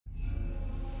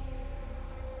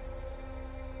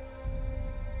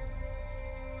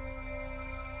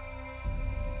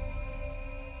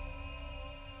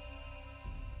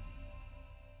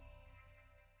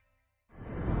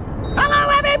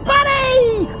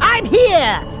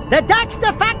here! The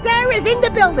Daxter Factor is in the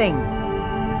building!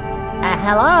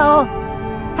 Hello?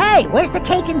 Hey, where's the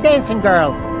cake and dancing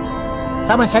girls?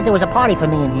 Someone said there was a party for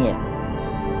me in here.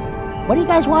 What are you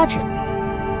guys watching?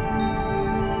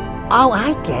 Oh,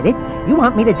 I get it. You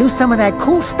want me to do some of that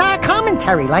cool star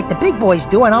commentary like the big boys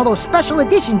do on all those special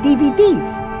edition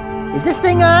DVDs. Is this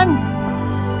thing on?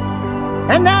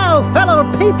 And now, fellow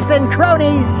peeps and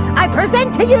cronies, I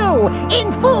present to you,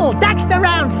 in full Daxter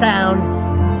round sound,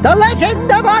 the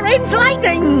legend of Orange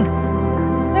Lightning!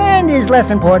 And his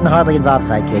less important, hardly involved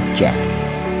sidekick, Jack.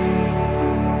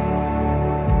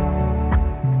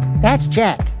 That's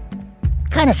Jack.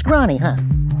 Kinda scrawny, huh?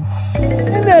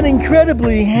 And that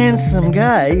incredibly handsome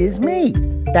guy is me,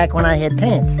 back when I had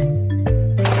pants.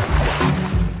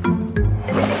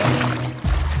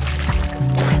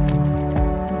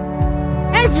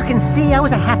 As you can see, I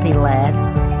was a happy lad.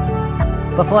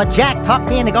 Before Jack talked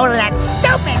me into going to that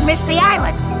stupid Misty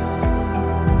Island.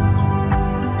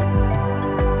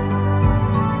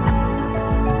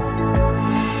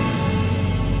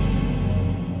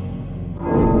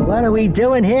 What are we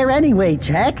doing here anyway,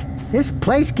 Jack? This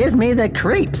place gives me the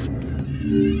creeps.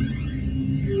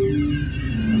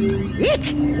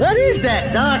 Eek! What is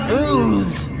that dark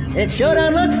ooze? It sure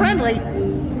don't look friendly.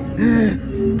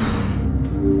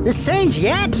 The sage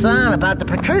yaps on about the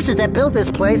precursors that built this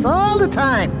place all the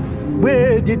time.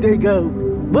 Where did they go?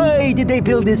 Why did they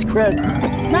build this crap?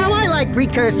 Now, I like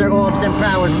precursor orbs and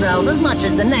power cells as much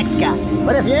as the next guy.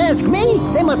 But if you ask me,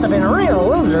 they must have been real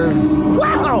losers.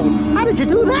 Wow! How did you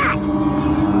do that?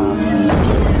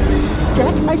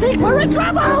 Jack, I think we're in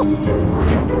trouble!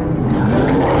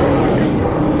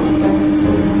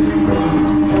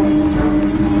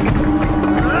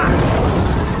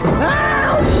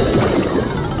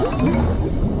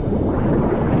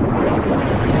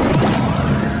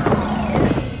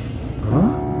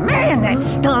 Man, that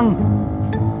stung!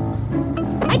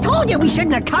 I told you we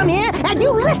shouldn't have come here, and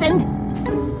you listened!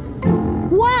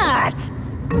 What?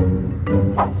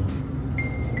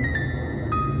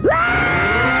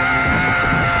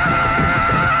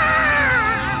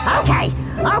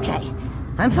 Okay.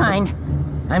 I'm fine.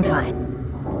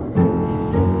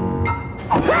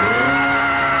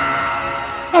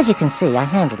 As you can see, I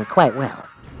handled it quite well.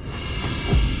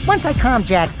 Once I calmed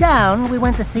Jack down, we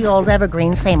went to see old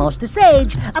Evergreen Samos the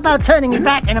Sage about turning me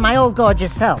back into my old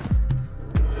gorgeous self.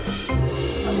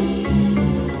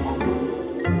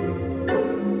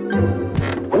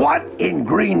 What in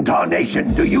green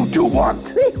tarnation do you two want?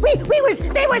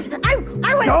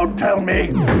 I was... Don't tell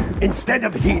me! Instead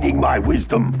of heeding my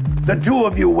wisdom, the two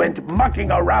of you went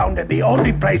mucking around in the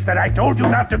only place that I told you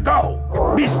not to go.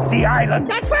 Misty Island.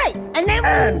 That's right, and then...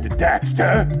 And,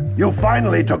 Daxter, you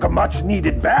finally took a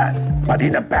much-needed bath, but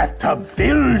in a bathtub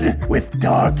filled with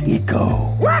dark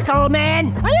eco. Look, old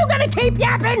man, are you gonna keep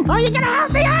yapping, or are you gonna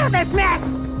help me out of this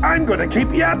mess? I'm gonna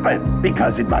keep yapping,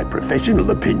 because in my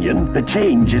professional opinion, the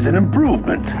change is an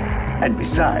improvement. And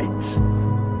besides,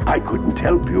 I couldn't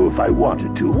help you if I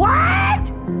wanted to.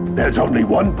 What? There's only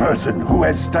one person who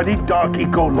has studied Dark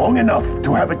Eco long enough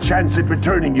to have a chance at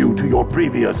returning you to your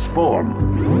previous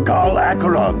form. Carl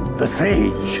Acheron, the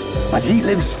Sage. But he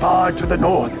lives far to the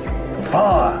north.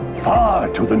 Far, far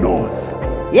to the north.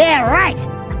 Yeah, right.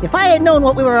 If I had known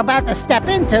what we were about to step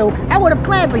into, I would have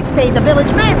gladly stayed the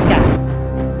village mascot.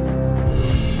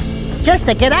 Just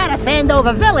to get out of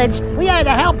Sandover Village, we had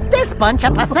to help this bunch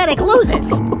of pathetic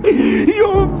losers.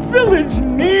 Your village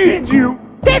needs you.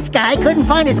 This guy couldn't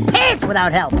find his pants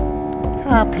without help.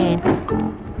 Oh, pants.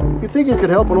 You think you could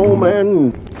help an old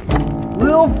man?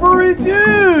 Little furry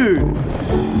dude!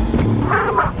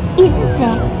 Isn't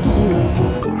that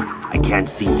cute? I can't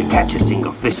seem to catch a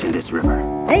single fish in this river.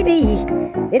 Maybe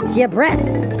it's your breath.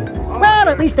 Well,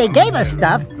 at least they gave us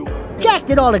stuff. Jack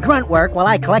did all the grunt work while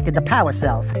I collected the power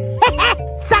cells.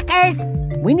 Suckers!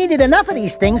 We needed enough of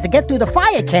these things to get through the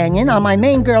fire canyon on my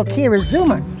main girl Kira's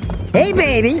Zoomer. Hey,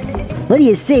 baby! What do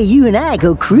you say you and I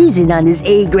go cruising on this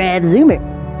A-Grav Zoomer?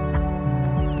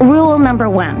 Rule number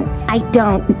 1, I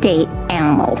don't date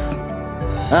animals.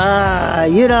 Ah,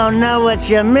 you don't know what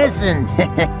you're missing.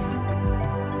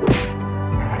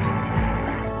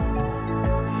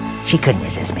 She couldn't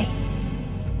resist me.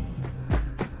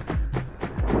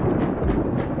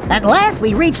 At last,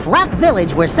 we reached Rock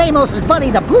Village, where Samos's buddy,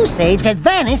 the Blue Sage, had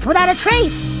vanished without a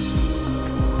trace.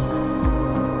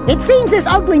 It seems this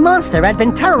ugly monster had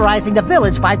been terrorizing the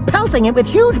village by pelting it with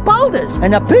huge boulders,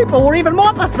 and the people were even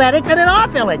more pathetic than in our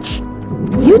village.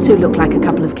 You two look like a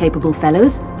couple of capable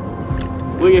fellows.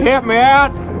 Will you help me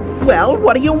out? Well,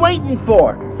 what are you waiting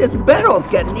for? This barrel's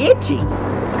getting itchy.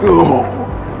 Oh,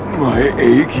 my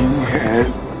aching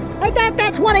head. I thought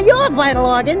that's one of your vital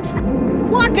organs.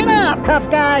 Walk it off, tough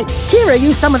guy. Kira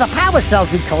used some of the power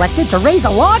cells we collected to raise a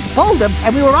large boulder,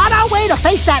 and we were on our way to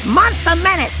face that monster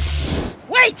menace.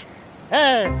 Wait!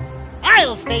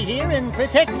 I'll stay here and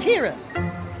protect Kira.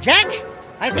 Jak,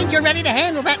 I think you're ready to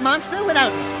handle that monster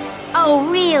without me. Oh,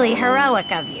 really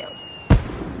heroic of you.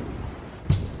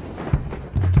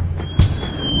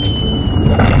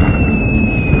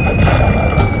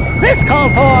 This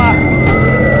called for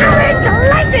Orange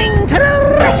Lightning to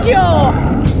the rescue!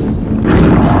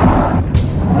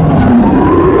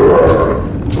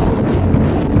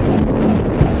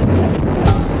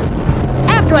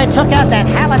 After I took out that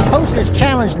halitosis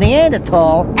challenged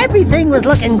Neanderthal, everything was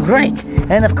looking great.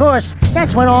 And of course,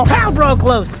 that's when all hell broke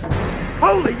loose.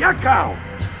 Holy yakkow!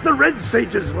 The Red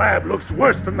Sage's lab looks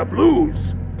worse than the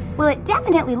Blue's. Well, it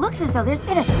definitely looks as though there's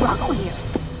been a struggle here.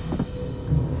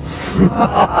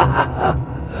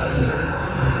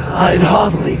 I'd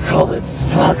hardly call it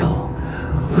struggle.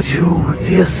 Would you,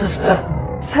 dear sister?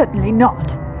 Certainly not.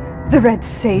 The Red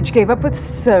Sage gave up with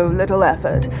so little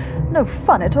effort. No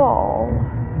fun at all.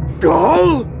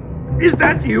 Gall? Is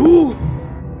that you?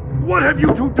 What have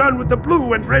you two done with the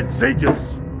Blue and Red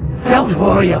Sages? Don't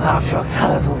worry about your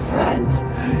colorful friends,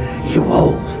 you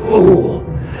old fool.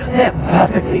 They're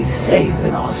perfectly safe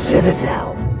in our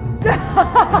citadel.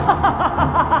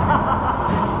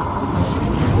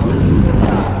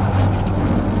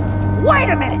 Wait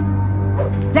a minute!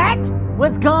 That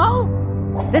was Gall?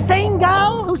 The same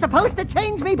Gall who's supposed to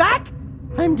change me back?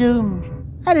 I'm doomed.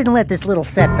 I didn't let this little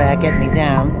setback get me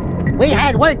down. We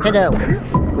had work to do.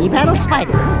 We battled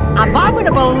spiders,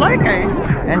 abominable lurkers,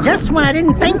 and just when I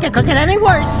didn't think it could get any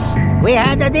worse, we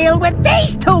had to deal with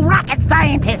these two rocket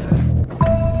scientists.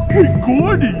 Hey,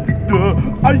 Gordy,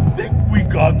 I think we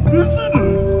got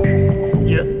visitors.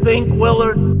 You think,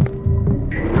 Willard?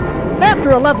 After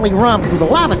a lovely romp through the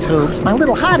lava tubes, my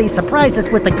little hottie surprised us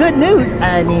with the good news,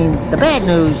 the bad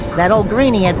news, that old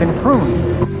Greenie had been pruned.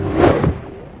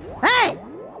 Hey!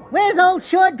 Where's old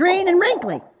Short, Green, and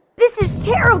Wrinkly? This is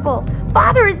terrible.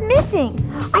 Father is missing.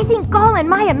 I think Gall and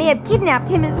Maya may have kidnapped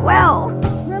him as well.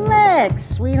 Relax,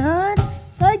 sweetheart.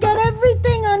 I got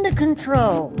everything under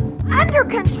control. Under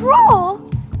control?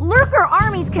 Lurker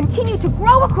armies continue to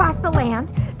grow across the land.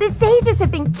 The sages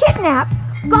have been kidnapped.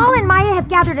 Gall and Maya have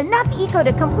gathered enough eco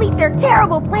to complete their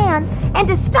terrible plan. And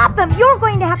to stop them, you're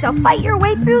going to have to fight your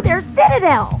way through their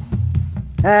citadel.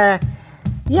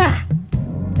 Yeah.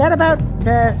 That about,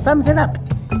 sums it up.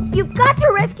 You've got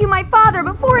to rescue my father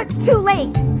before it's too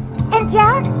late. And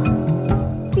Jak,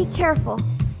 be careful.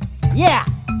 Yeah,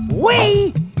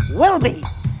 we will be.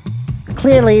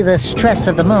 Clearly, the stress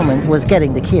of the moment was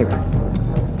getting to Kira.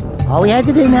 All we had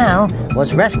to do now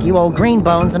was rescue old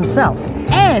Greenbones himself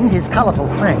and his colorful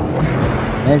friends.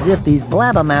 As if these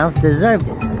blabbermouths deserved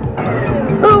it.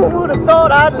 Who would have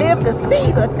thought I'd live to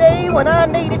see the day when I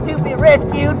needed to be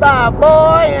rescued by a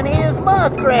boy and his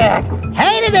muskrat?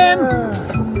 Hated him!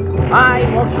 I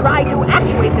will try to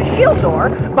actuate the shield door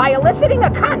by eliciting a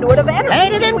conduit of energy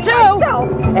Hated him between too! myself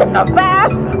and the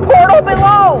vast portal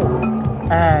below!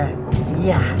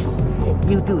 Yeah.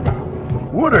 You do that.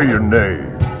 What are your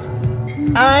names?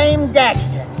 I'm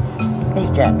Daxter. He's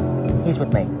Jak. He's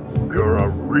with me. You're a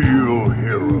real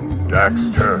hero,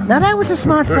 Daxter. Now that was a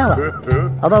smart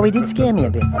fellow. Although he did scare me a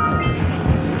bit.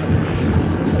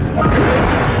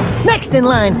 Next in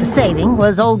line for saving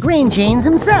was old Green Jeans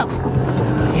himself.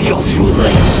 You're too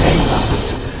late to save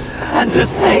us. And to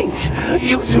think,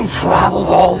 you two traveled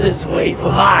all this way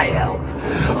for my help.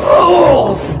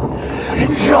 Fools!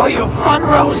 Enjoy your front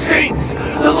row seats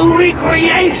to the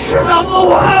recreation of the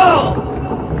world!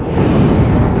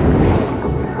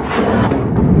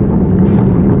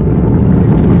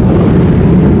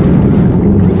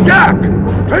 Jak!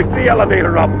 Take the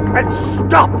elevator up and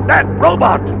stop that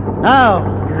robot! Oh,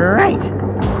 great.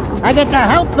 I get to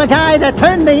help the guy that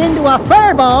turned me into a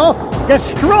furball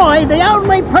destroy the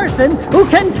only person who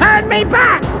can turn me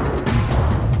back!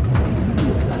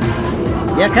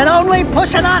 You can only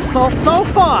push an Otzel so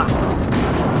far.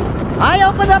 I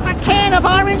opened up a can of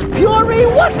orange puree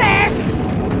whoop-ass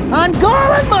on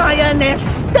Gall and Maya and their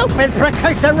stupid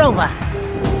precursor robot.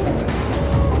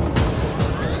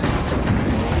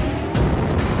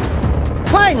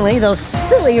 Finally, those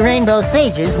silly rainbow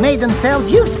sages made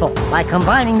themselves useful by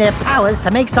combining their powers to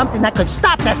make something that could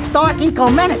stop this dark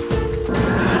eco-menace.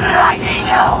 Light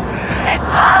Eco! It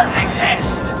does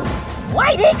exist!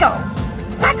 Light Eco!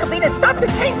 That could be the stuff to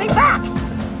change me back!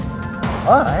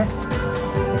 Or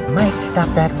it might stop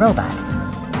that robot.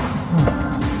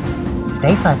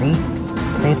 Stay fuzzy,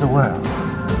 save the world.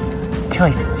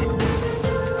 Choices.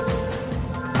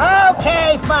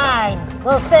 Okay, fine.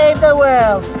 We'll save the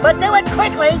world, but do it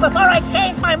quickly before I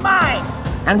change my mind.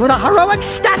 And with a heroic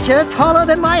stature taller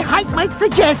than my height might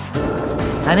suggest,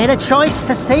 I made a choice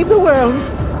to save the world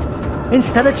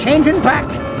instead of changing back.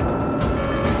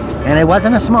 And it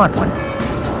wasn't a smart one.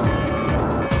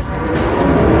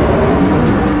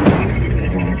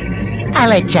 I'll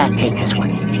let Jak take this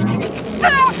one. Do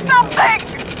something!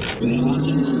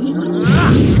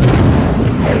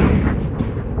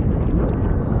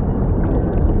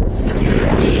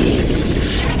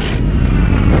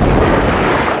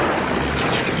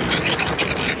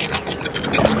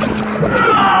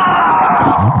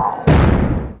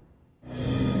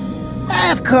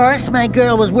 Of course, my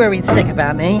girl was worried sick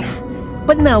about me.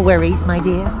 But no worries, my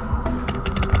dear.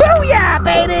 Booyah,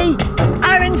 baby!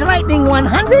 Orange Lightning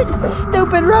 100,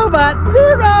 Stupid Robot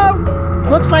 0!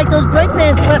 Looks like those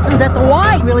breakdance lessons at the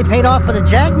Y really paid off for the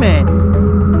Jackman.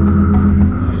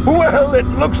 Well, it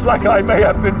looks like I may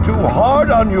have been too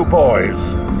hard on you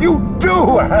boys. You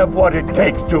do have what it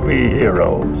takes to be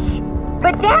heroes.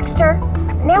 But Daxter,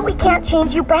 now we can't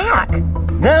change you back.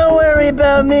 Don't worry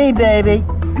about me, baby.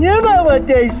 You know what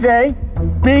they say.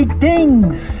 Big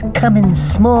things come in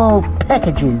small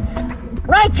packages.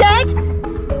 Right, Jak?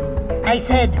 I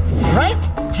said, right,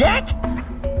 Jak?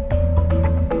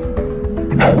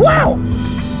 Wow!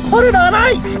 Put it on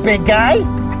ice, big guy!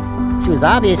 She was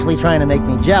obviously trying to make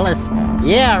me jealous.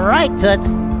 Yeah, right, Toots.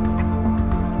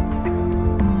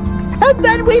 And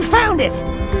then we found it!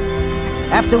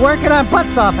 After working our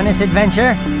butts off in this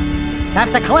adventure,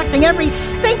 after collecting every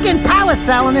stinking power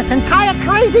cell in this entire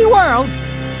crazy world,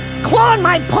 clawing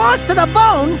my paws to the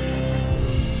bone,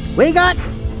 we got...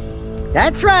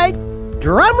 That's right.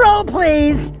 Drum roll,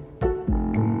 please.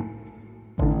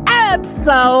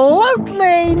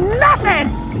 Absolutely nothing!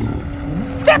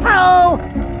 Zippo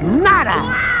nada!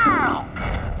 Wow!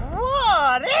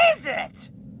 What is it?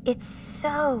 It's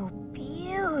so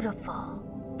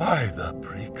beautiful. By the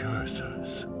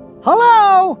precursors.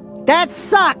 Hello? That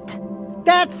sucked!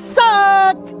 That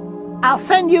sucked! I'll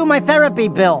send you my therapy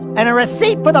bill and a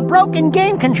receipt for the broken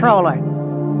game controller.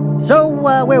 So,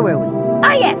 where were we?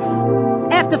 Ah, yes!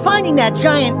 After finding that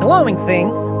giant glowing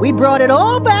thing, we brought it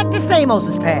all back to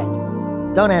Samos's pad.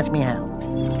 Don't ask me how.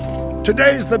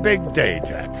 Today's the big day,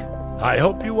 Jak. I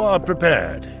hope you are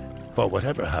prepared for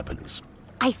whatever happens.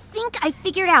 I think I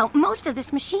figured out most of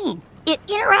this machine. It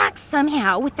interacts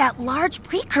somehow with that large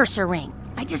precursor ring.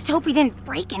 I just hope we didn't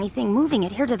break anything moving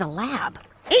it here to the lab.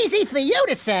 Easy for you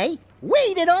to say.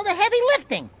 We did all the heavy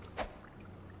lifting.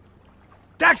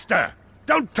 Daxter!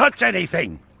 Don't touch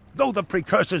anything! Though the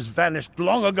precursors vanished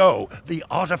long ago, the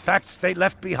artifacts they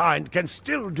left behind can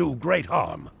still do great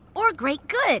harm. Or great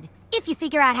good, if you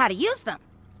figure out how to use them.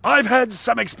 I've had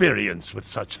some experience with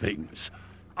such things.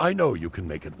 I know you can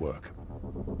make it work.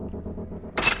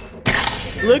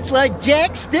 Looks like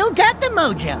Jak still got the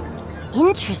mojo.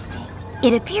 Interesting.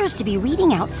 It appears to be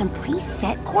reading out some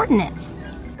preset coordinates.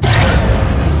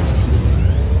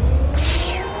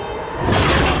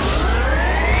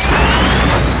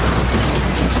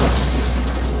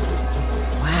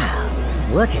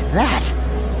 Wow, look at that.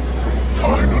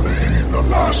 Finally, the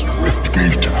last rift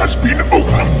gate has been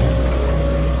opened.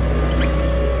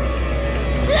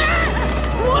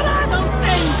 What are those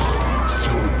things?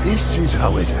 So this is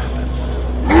how it happened.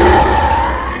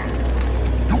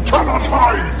 You cannot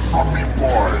hide from me,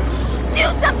 boy. Do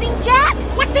something, Jak!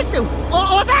 What's this do?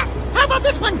 Or that? How about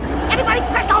this one? Everybody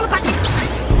press all the buttons.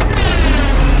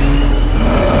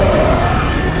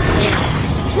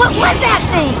 What was that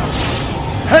thing?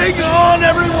 Hang on,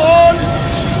 everyone!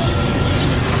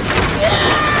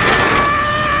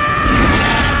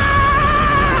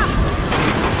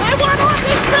 I want on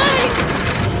this thing!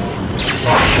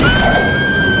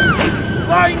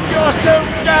 Find yourself,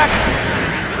 Jak!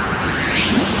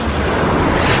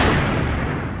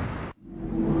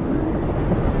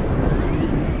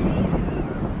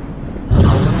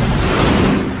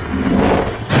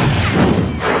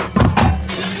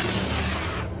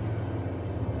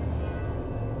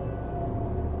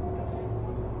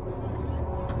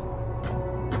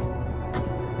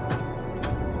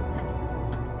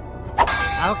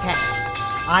 Okay,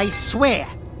 I swear,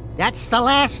 that's the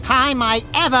last time I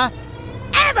ever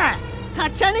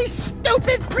touch any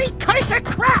stupid precursor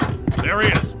crap! There he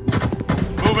is.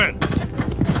 Move in.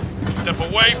 Step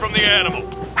away from the animal.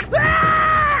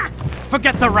 Ah!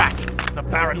 Forget the rat. The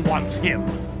Baron wants him.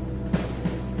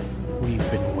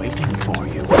 We've been waiting for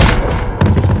you.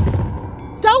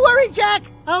 Don't worry, Jak.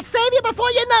 I'll save you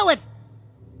before you know it.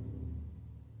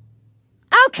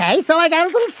 Okay, so I got a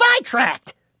little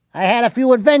sidetracked. I had a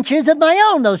few adventures of my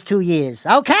own those 2 years,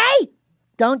 okay?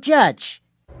 Don't judge.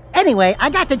 Anyway, I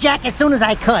got to Jak as soon as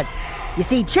I could. You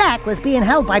see, Jak was being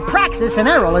held by Praxis and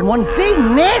Errol in one big,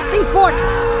 nasty fortress.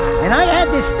 And I had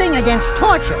this thing against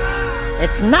torture.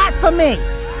 It's not for me.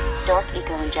 Dark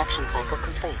eco injection cycle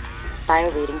complete. Bio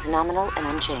readings nominal and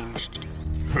unchanged.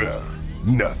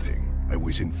 Nothing. I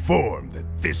was informed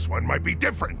that this one might be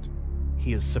different.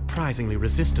 He is surprisingly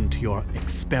resistant to your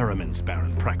experiments,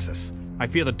 Baron Praxis. I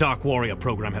fear the Dark Warrior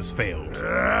program has failed.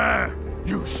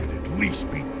 You should at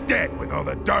least be dead with all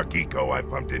the dark eco I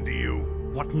pumped into you.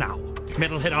 What now?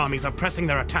 Metalhead armies are pressing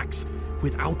their attacks.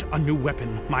 Without a new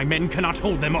weapon, my men cannot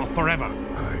hold them off forever.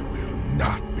 I will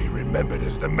not be remembered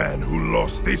as the man who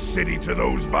lost this city to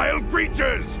those vile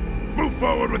creatures! Move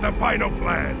forward with a final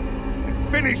plan, and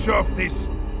finish off this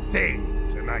thing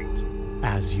tonight.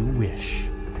 As you wish.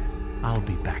 I'll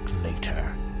be back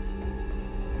later.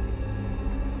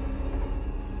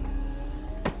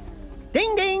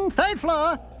 Ding ding, 3rd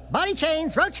floor. Body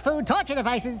chains, roach food, torture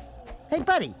devices. Hey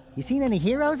buddy, you seen any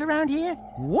heroes around here?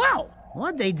 Whoa!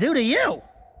 What'd they do to you?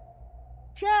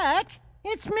 Jak,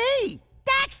 it's me,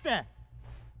 Daxter!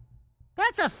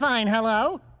 That's a fine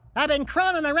hello. I've been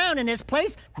crawling around in this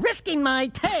place, risking my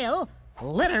tail,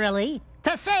 literally,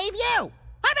 to save you.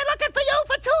 I've been looking for you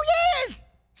for 2 years!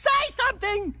 Say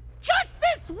something! Just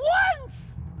this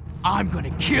once! I'm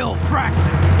gonna kill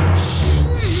Praxis!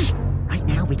 Shh! Right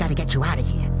now, we gotta get you out of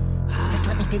here. Just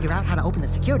let me figure out how to open the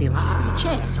security locks for your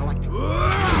chair so I can...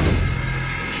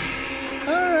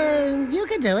 Or, you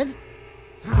can do it.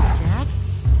 Jak,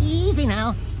 easy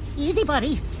now. Easy,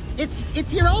 buddy.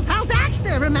 It's your old pal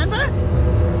Daxter, remember?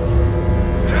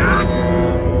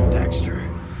 Daxter.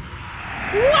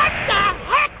 What the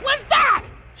heck was that?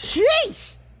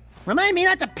 Sheesh! Remind me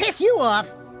not to piss you off.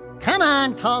 Come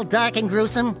on, tall, dark, and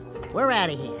gruesome. We're out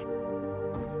of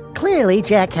here. Clearly,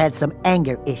 Jak had some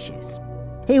anger issues.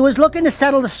 He was looking to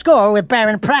settle the score with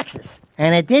Baron Praxis,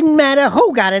 and it didn't matter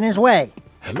who got in his way.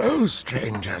 Hello,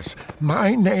 strangers.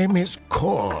 My name is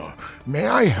Kor. May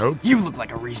I help? You look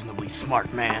like a reasonably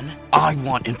smart man. I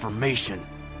want information.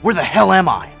 Where the hell am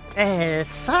I?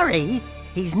 Sorry.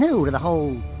 He's new to the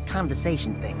whole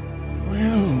conversation thing.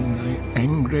 Well, my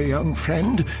angry young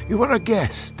friend, you are a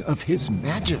guest of His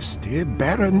Majesty,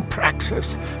 Baron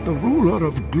Praxis, the ruler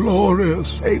of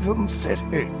glorious Haven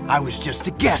City. I was just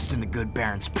a guest in the good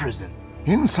Baron's prison.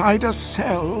 Inside a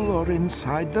cell or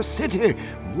inside the city,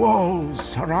 walls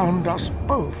surround us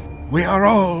both. We are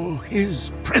all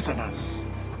his prisoners.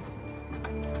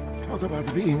 Talk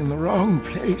about being in the wrong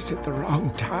place at the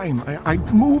wrong time.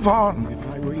 I'd move on if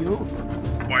I were you.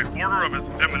 By order of His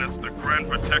Eminence, the Grand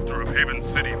Protector of Haven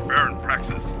City, Baron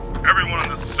Praxis, everyone in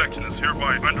this section is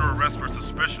hereby under arrest for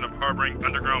suspicion of harboring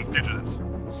underground fugitives.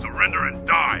 Surrender and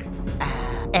die!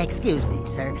 Excuse me,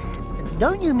 sir.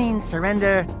 Don't you mean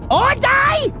surrender or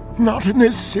die? Not in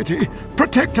this city.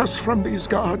 Protect us from these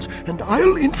guards, and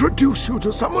I'll introduce you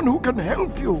to someone who can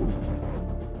help you.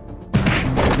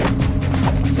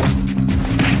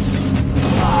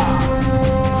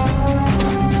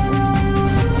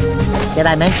 Did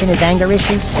I mention his anger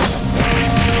issues?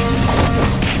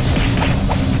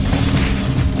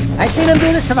 I've seen him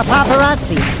do this to the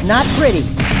paparazzi. It's not pretty.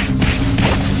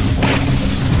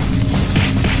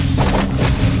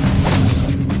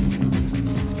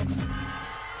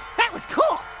 That was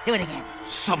cool. Do it again.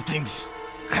 Something's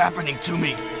happening to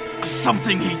me.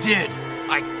 Something he did.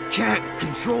 I can't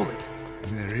control it.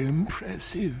 Very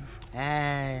impressive.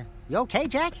 You okay,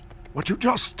 Jak? What you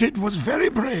just did was very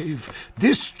brave.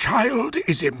 This child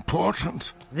is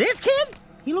important. This kid?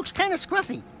 He looks kind of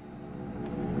scruffy.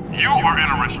 You are in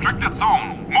a restricted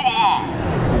zone. Move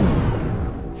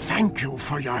along. Thank you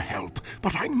for your help,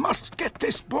 but I must get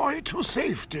this boy to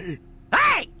safety.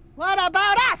 Hey! What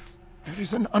about us? There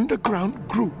is an underground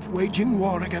group waging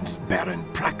war against Baron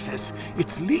Praxis.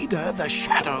 Its leader, the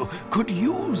Shadow, could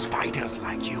use fighters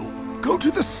like you. Go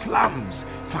to the slums,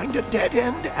 find a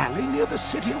dead-end alley near the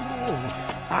city wall.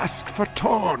 Ask for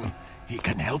Torn. He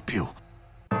can help you.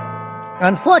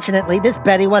 Unfortunately, this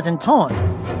Betty wasn't Torn,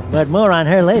 but more on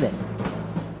her later.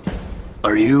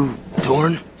 Are you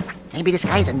Torn? Maybe this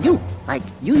guy's a new, like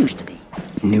you used to be.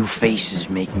 New faces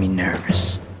make me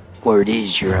nervous. Word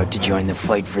is you're out to join the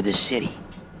fight for the city.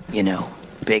 You know,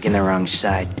 picking the wrong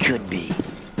side could be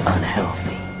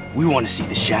unhealthy. We want to see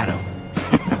the Shadow.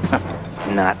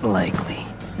 Not likely.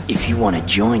 If you want to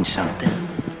join something,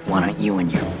 why don't you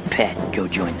and your pet go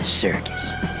join the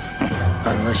circus?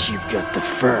 Unless you've got the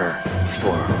fur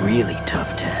for a really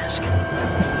tough task.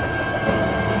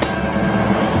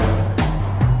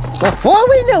 Before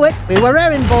we knew it, we were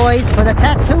errand boys for the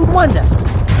Tattooed Wonder.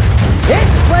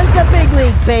 This was the big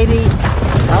league, baby.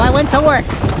 How I went to work,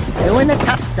 doing the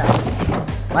tough stuff.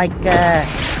 Like,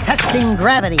 testing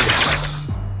gravity.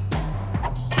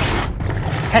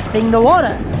 Testing the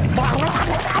water.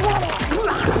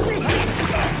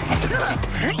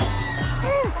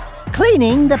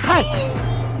 Cleaning the pipes.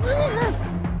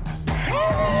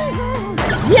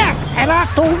 Yes, and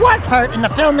Axel was hurt in the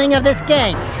filming of this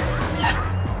game.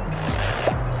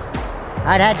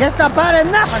 I'd had just about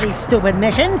enough of these stupid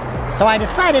missions, so I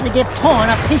decided to give Torn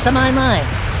a piece of my mind.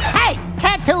 Hey,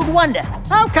 Tattooed Wonder,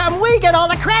 how come we get all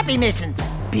the crappy missions?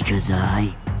 Because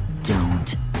I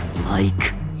don't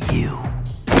like you.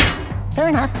 Fair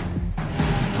enough.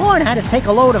 Torn had us take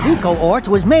a load of eco ore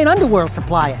to his main underworld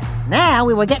supplier. Now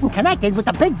we were getting connected with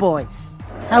the big boys.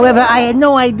 However, I had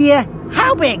no idea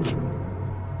how big.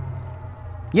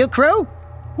 Your crew?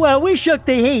 Well, we shook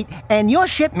the heat, and your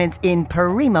shipment's in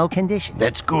primo condition.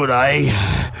 That's good, eh?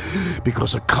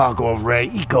 Because a cargo of rare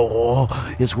eco ore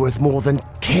is worth more than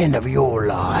 10 of your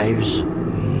lives.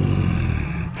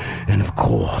 And of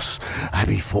course, I'd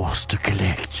be forced to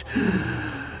collect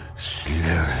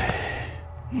slowly.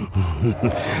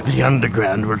 The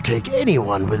underground will take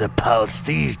anyone with a pulse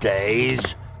these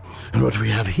days. And what we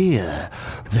have here,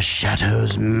 the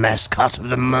Shadow's mascot of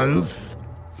the month.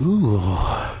 Ooh,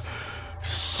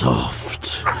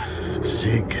 soft.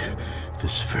 Sig,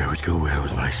 this fur would go well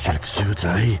with my silk suit,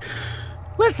 eh?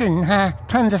 Listen,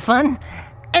 tons of fun.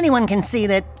 Anyone can see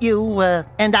that you,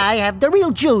 and I have the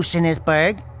real juice in this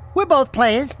burg. We're both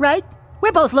players, right?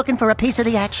 We're both looking for a piece of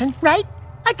the action, right?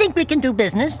 I think we can do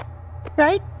business,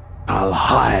 right? I'll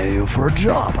hire you for a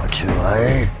job or two,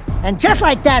 eh? And just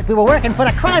like that, we were working for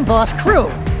the crime boss crew.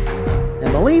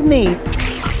 And believe me,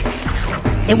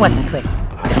 it wasn't pretty.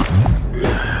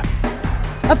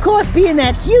 Of course, being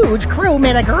that huge crew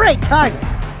made a great target.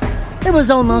 It was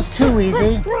almost too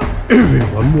easy.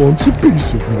 Everyone wants a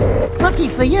piece of me. Lucky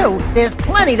for you, there's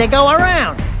plenty to go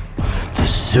around. The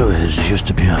sewers used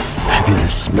to be a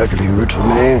fabulous smuggling route for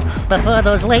me. Before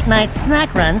those late-night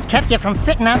snack runs kept you from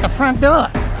fitting out the front door.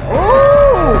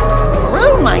 Ooh!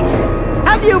 Brewmeister!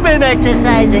 Have you been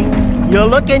exercising? You're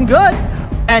looking good.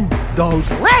 And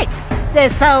those legs! They're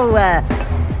so,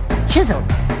 chiseled.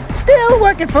 Still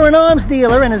working for an arms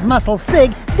dealer and his muscle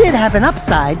Sig did have an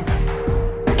upside.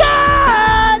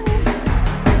 Guns!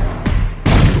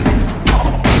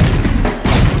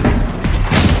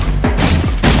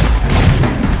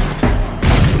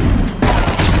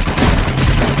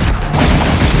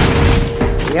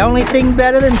 The only thing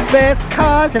better than fast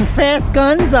cars and fast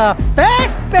guns are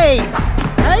fast babes.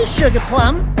 Hey, Sugar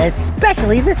Plum,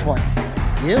 especially this one.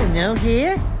 You new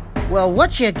here? Well,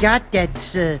 what you got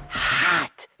that's,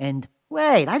 hot? And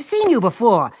wait, I've seen you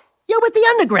before. You're with the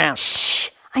underground. Shh!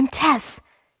 I'm Tess.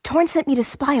 Torn sent me to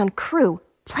spy on Crew.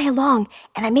 Play along,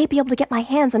 and I may be able to get my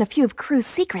hands on a few of Crew's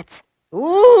secrets.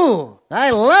 Ooh! I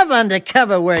love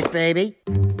undercover work, baby.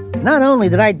 Not only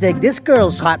did I dig this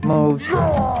girl's hot moves,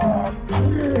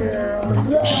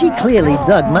 she clearly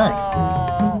dug mine.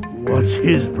 What's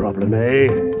his problem, eh?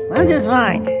 I'm just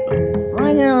fine.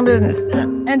 Mind your own business.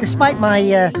 And despite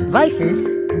my, vices,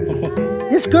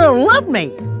 this girl loved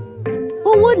me.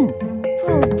 Who wouldn't?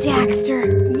 Oh,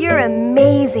 Daxter, you're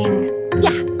amazing.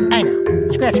 Yeah, I know.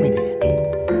 Scratch me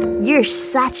there. You're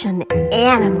such an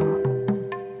animal.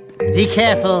 Be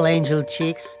careful, Angel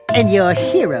Cheeks, and your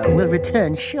hero will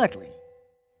return shortly.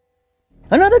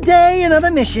 Another day,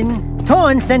 another mission.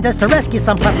 Torn sent us to rescue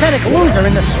some pathetic loser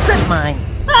in the strip mine.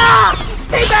 Ah!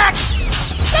 Stay back!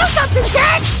 Do something,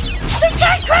 Jack! This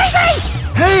guy's crazy!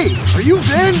 Hey, are you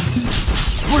Ben?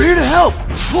 We're here to help.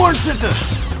 Torn sent us.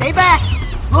 Stay back!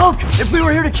 Look, if we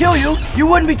were here to kill you, you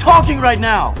wouldn't be talking right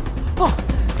now. Oh,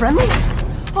 friendlies?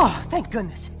 Oh, thank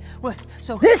goodness. What?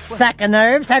 So this sack of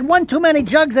nerves had one too many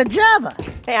jugs of Java.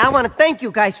 Hey, I want to thank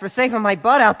you guys for saving my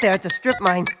butt out there at the strip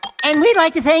mine. And we'd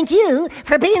like to thank you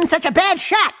for being such a bad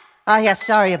shot. Yeah,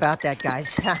 sorry about that,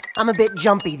 guys. I'm a bit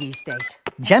jumpy these days.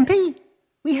 Jumpy?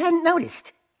 We hadn't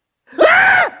noticed.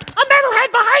 Ah! A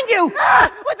metalhead behind you!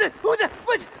 Ah!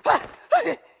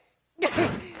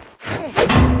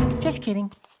 Just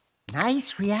kidding.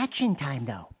 Nice reaction time,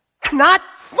 though. Not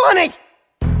funny!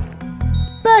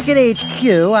 Back at HQ,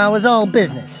 I was all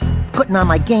business, putting on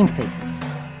my game faces.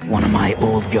 One of my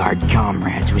old guard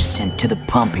comrades was sent to the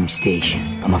pumping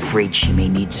station. I'm afraid she may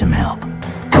need some help.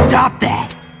 Stop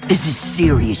that! This is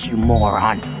serious, you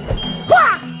moron.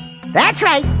 Wah! That's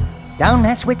right. Don't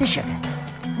mess with the sugar.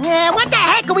 Yeah, what the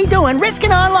heck are we doing,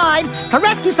 risking our lives to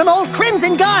rescue some old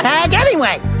Crimson Guard hag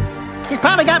anyway? She's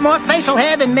probably got more facial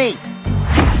hair than me.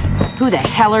 Who the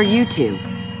hell are you two?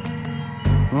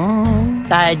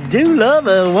 I do love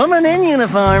a woman in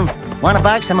uniform. Want to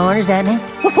bark some orders at me?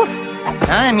 Woof woof.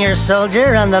 I'm your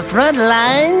soldier on the front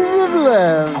lines of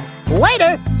love.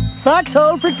 Waiter!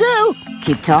 Foxhole for two!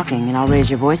 Keep talking and I'll raise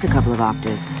your voice a couple of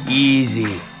octaves.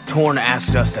 Easy. Torn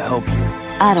asked us to help you.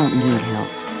 I don't need help,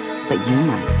 but you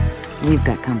might. We've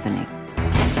got company.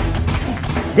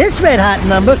 This red-hot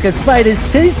number could fight as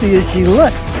tasty as she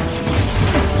looked.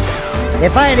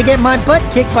 If I had to get my butt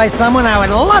kicked by someone, I would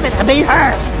love it to be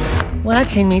her!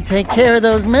 Watching me take care of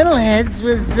those metalheads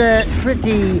was,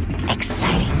 pretty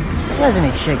exciting. Wasn't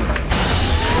it, Sugar?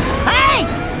 Hey!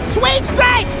 Sweet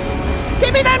stripes!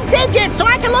 Give me them digits so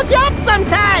I can look you up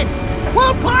sometime!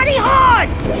 We'll party hard!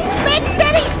 Big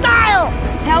city style!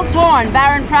 Tell Torn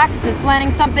Baron Praxis is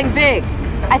planning something big.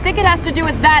 I think it has to do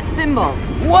with that symbol.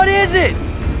 What is it?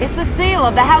 It's the seal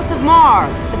of the House of Mar,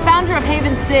 the founder of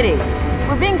Haven City.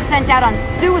 We're being sent out on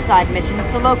suicide missions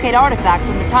to locate artifacts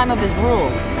from the time of his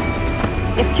rule.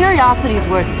 If curiosity's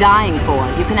worth dying for,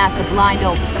 you can ask the blind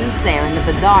old soothsayer in the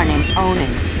bazaar named Onin.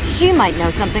 She might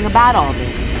know something about all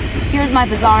this. Here's my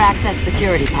bazaar access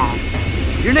security pass.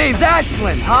 Your name's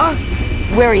Ashlyn, huh?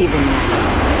 We're even now.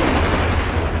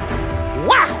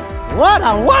 Wow! What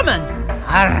a woman!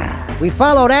 Arrgh. We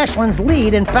followed Ashlyn's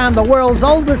lead and found the world's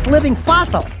oldest living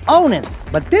fossil, Onin.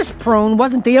 But this prune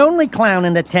wasn't the only clown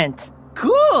in the tent.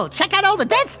 Cool! Check out all the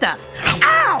dead stuff!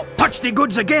 Ow! Touch the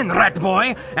goods again, rat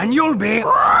boy, and you'll be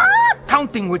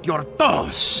counting with your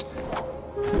toes.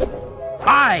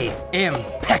 I am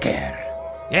Pecker.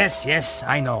 Yes,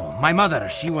 I know. My mother,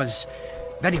 she was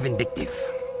very vindictive.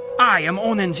 I am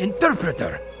Onin's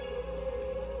interpreter.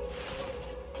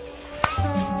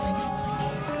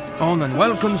 Onin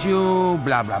welcomes you,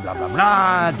 blah, blah, blah, blah,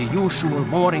 blah. The usual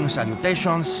boring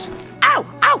salutations. Ow!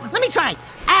 Ow! Let me try!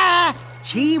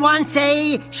 She wants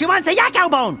a yakao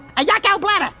bone! A yakao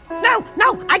bladder!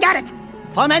 No, I got it!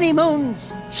 For many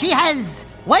moons, she has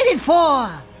waited for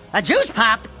a juice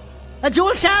pop, a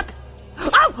jewel shop.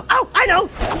 Oh, I know!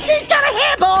 She's got a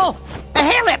hairball! A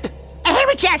hair lip! A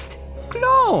hairy chest!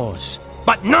 Close,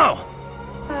 but no!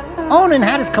 Onin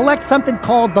had us collect something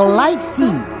called the Life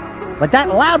Seed, but that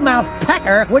loudmouth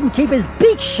Pecker wouldn't keep his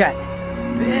beak shut.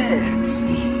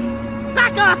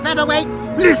 Back off, featherweight!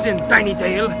 Listen, Tiny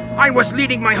Tail. I was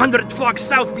leading my 100 flocks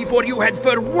south before you had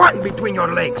fur one between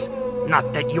your legs.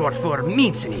 Not that your fur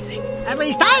means anything. At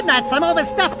least I'm not some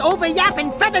overstuffed,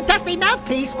 over-yapping, feather-dusty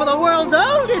mouthpiece for the world's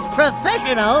oldest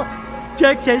professional.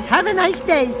 Jack says, have a nice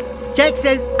day. Jack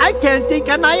says, I can't think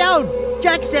on my own.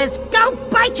 Jack says, go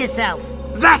bite yourself.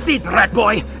 That's it, rat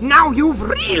boy. Now you've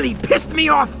really pissed me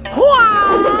off.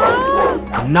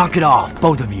 Knock it off,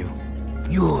 both of you.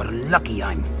 You're lucky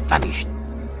I'm famished.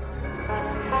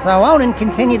 So Onin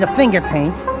continued to finger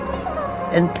paint,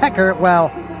 and Pecker,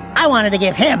 well, I wanted to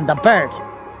give him the bird.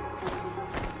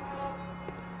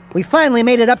 We finally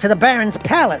made it up to the Baron's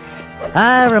palace.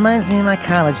 Reminds me of my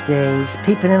college days,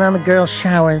 peeping in on the girls'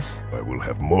 showers. I will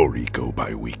have more eco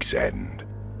by week's end.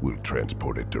 We'll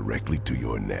transport it directly to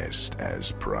your nest,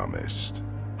 as promised.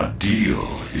 A deal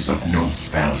is of no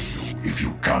value if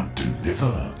you can't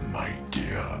deliver, my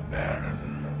dear Baron.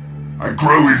 I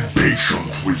grow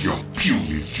impatient with your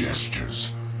puny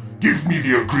gestures. Give me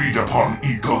the agreed-upon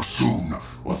eco soon,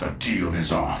 or the deal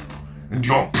is off, and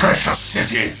your precious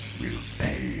city will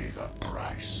pay the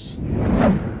price.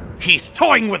 He's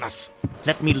toying with us!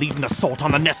 Let me lead an assault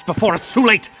on the nest before it's too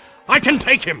late! I can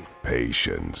take him!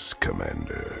 Patience,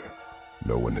 Commander.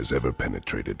 No one has ever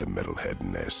penetrated the Metalhead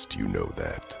nest, you know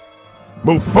that.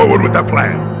 Move forward with the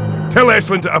plan! Tell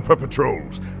Ashlyn to up her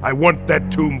patrols. I want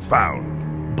that tomb found.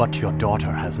 But your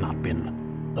daughter has not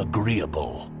been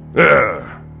agreeable.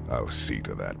 I'll see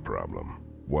to that problem,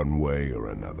 one way or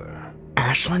another.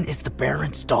 Ashlyn is the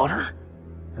Baron's daughter?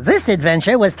 This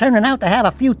adventure was turning out to have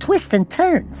a few twists and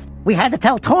turns. We had to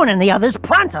tell Torn and the others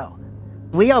pronto.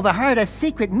 We overheard a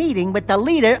secret meeting with the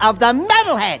leader of the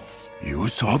Metalheads. You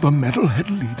saw the Metalhead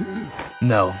leader?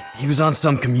 No, he was on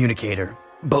some communicator.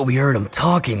 But we heard him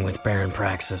talking with Baron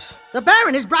Praxis. The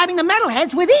Baron is bribing the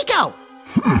Metalheads with eco.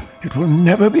 It will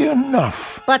never be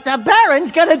enough. But the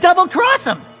Baron's gonna double-cross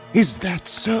him. Is that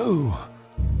so?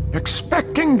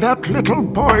 Expecting that little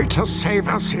boy to save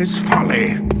us is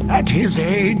folly. At his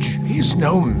age, he's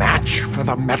no match for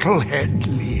the Metalhead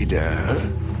leader.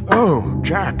 Oh,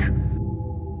 Jack.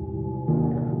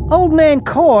 Old Man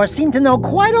Core seemed to know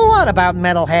quite a lot about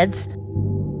Metalheads.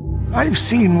 I've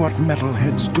seen what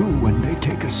Metalheads do when they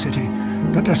take a city.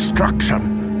 The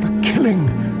destruction, the killing,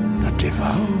 the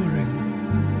devouring.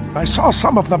 I saw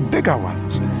some of the bigger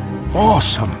ones.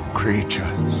 Awesome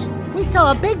creatures. We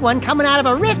saw a big one coming out of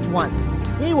a rift once.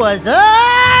 He was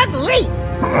ugly!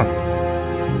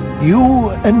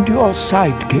 You and your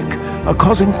sidekick are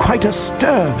causing quite a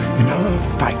stir in our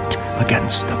fight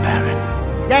against the Baron.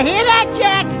 You hear that,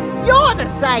 Jack? You're the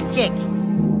sidekick!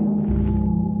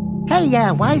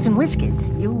 Hey, Wise and Whiskered,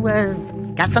 you,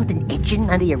 got something itching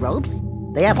under your robes?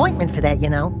 They have ointment for that, you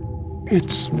know.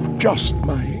 It's just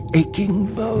my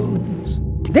aching bones.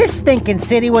 This stinking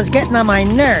city was getting on my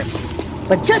nerves.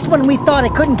 But just when we thought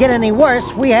it couldn't get any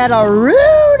worse, we had a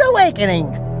rude awakening.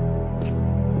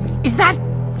 Is that...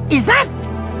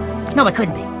 No, it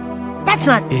couldn't be. That's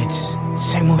not... It's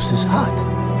Samos's hut.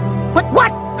 But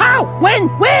what? How? When?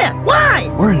 Where?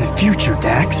 Why? We're in the future,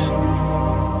 Dax.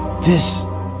 This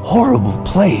horrible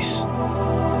place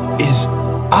is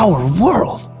our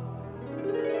world.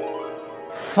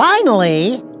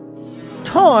 Finally,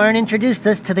 Torn introduced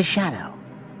us to the Shadow.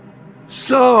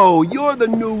 So, you're the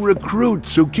new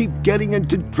recruits who keep getting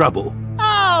into trouble.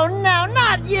 Oh, no,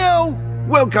 not you!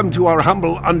 Welcome to our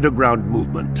humble underground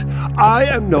movement. I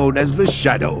am known as the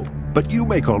Shadow, but you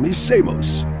may call me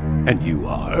Samos. And you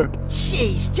are?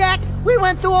 Jeez, Jack, we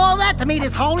went through all that to meet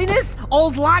His Holiness,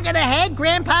 old loggerhead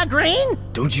Grandpa Green?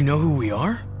 Don't you know who we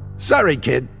are? Sorry,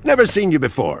 kid. Never seen you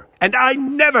before. And I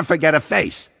never forget a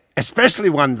face, especially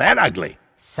one that ugly.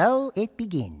 So it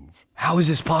begins. How is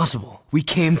this possible? We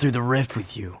came through the rift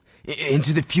with you.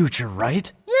 Into the future,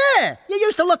 right? Yeah, you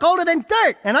used to look older than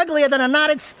dirt and uglier than a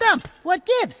knotted stump. What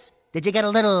gives? Did you get a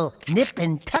little nip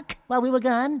and tuck while we were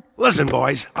gone? Listen,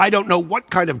 boys, I don't know what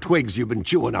kind of twigs you've been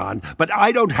chewing on, but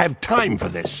I don't have time for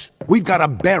this. We've got a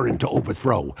Baron to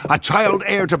overthrow, a child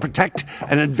heir to protect,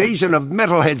 an invasion of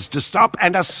metalheads to stop,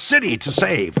 and a city to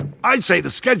save. I'd say the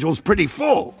schedule's pretty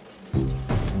full.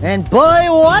 And boy,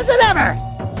 was it ever!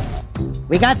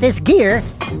 We got this gear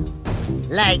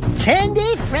like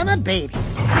candy from a baby.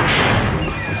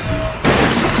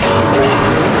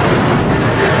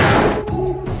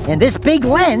 And this big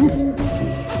lens,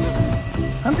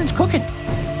 something's cooking.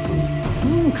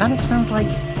 Kind of smells like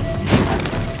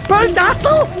burned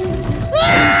Otzel?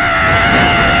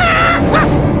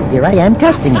 Here I am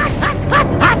testing it.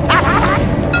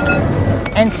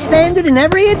 And standard in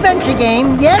every adventure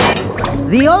game, yes,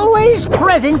 the always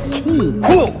present key.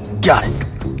 Whoa, got it.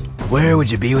 Where would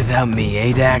you be without me,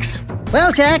 eh, Dax?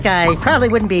 Well, Jack, I probably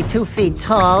wouldn't be 2 feet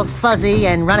tall, fuzzy,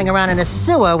 and running around in a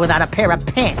sewer without a pair of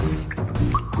pants.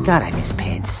 God, I miss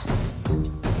pants.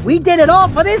 We did it all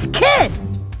for this kid!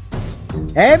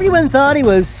 Everyone thought he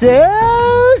was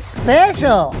so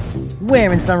special,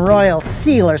 wearing some royal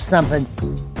seal or something.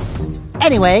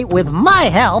 Anyway, with my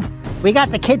help, we got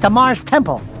the kid to Mars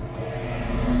Temple.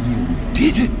 You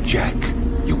did it, Jack.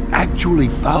 You actually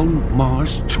found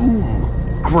Mars' tomb.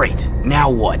 Great. Now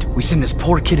what? We send this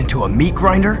poor kid into a meat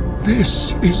grinder?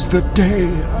 This is the day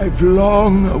I've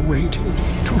long awaited,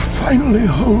 to finally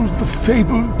hold the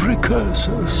fabled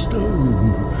precursor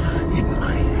stone in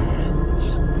my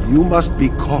hands. You must be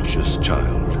cautious,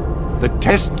 child. The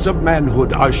tests of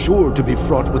manhood are sure to be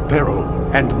fraught with peril,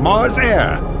 and Mars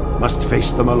Air must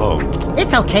face them alone.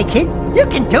 It's okay, kid. You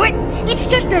can do it. It's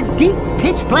just a deep,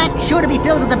 pitch-black, sure to be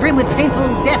filled to the brim with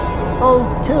painful death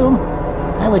old tomb.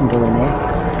 I wouldn't go in there.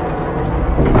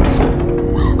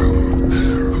 Welcome,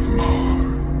 heir of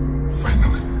Mar.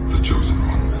 Finally, the chosen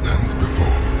one stands before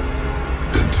me.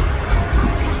 Enter and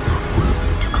prove yourself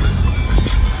worthy to claim the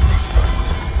ancient birthright.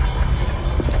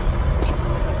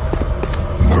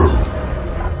 No.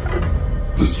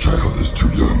 This child is too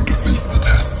young to face the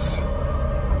tests.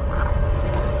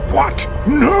 What?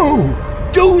 No!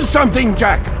 Do something,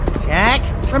 Jack! Jack,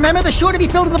 remember the sure to be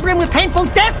filled to the brim with painful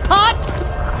death part?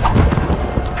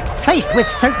 Faced with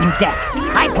certain death,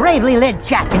 I bravely led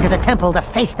Jack into the temple to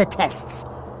face the tests.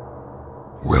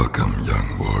 Welcome,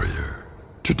 young warrior.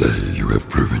 Today you have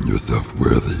proven yourself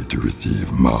worthy to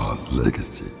receive Mars'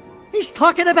 legacy. He's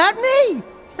talking about me!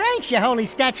 Thanks, your holy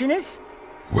statueness.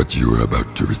 What you are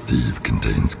about to receive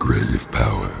contains grave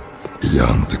power.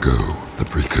 Eons ago, the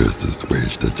precursors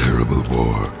waged a terrible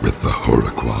war with the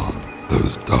Horoquan,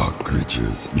 those dark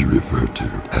creatures you refer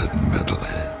to as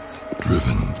metalheads.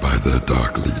 Driven by their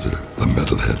dark leader, the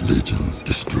Metalhead Legions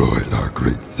destroyed our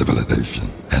great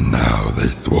civilization, and now they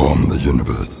swarm the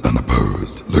universe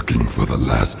unopposed, looking for the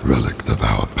last relics of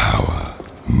our power.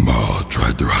 Mar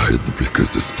tried to hide the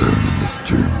precursor stone in this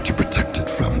tomb to protect it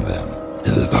from them.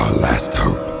 It is our last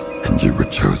hope, and you were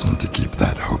chosen to keep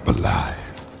that hope alive.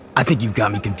 I think you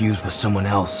got me confused with someone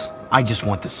else. I just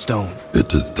want the stone.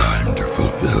 It is time to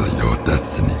fulfill your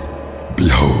destiny.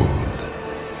 Behold.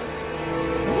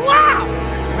 Wow!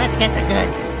 Let's get the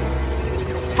goods.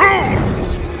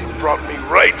 Fools! You brought me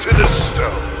right to this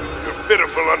stone. Your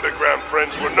pitiful underground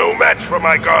friends were no match for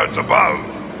my guards above.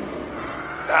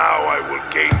 Now I will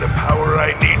gain the power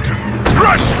I need to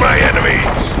crush my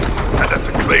enemies. And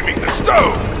after claiming the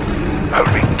stone, I'll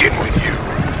begin with you.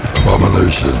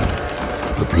 Abomination.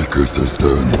 The precursor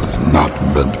stone was not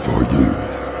meant for you.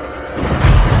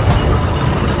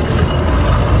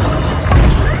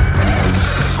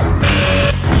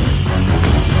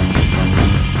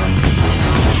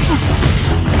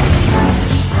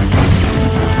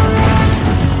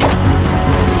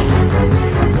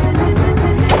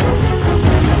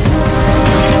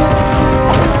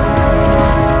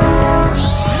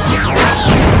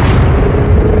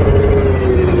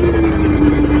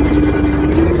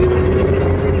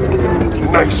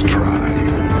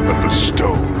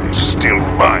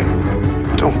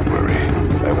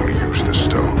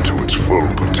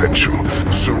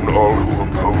 Soon all who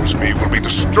oppose me will be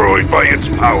destroyed by its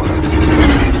power.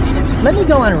 Let me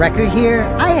go on record here.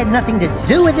 I had nothing to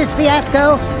do with this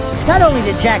fiasco. Not only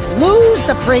did Jak lose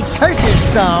the precursor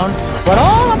stone, but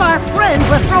all of our friends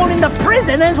were thrown into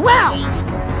prison as well.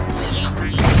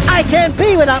 I can't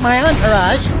be without my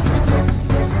entourage.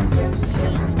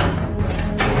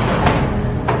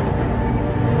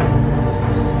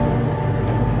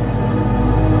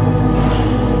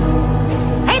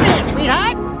 Hey there,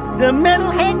 sweetheart. The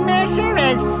metalhead masher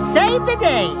has saved the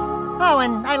day. Oh,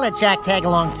 and I let Jak tag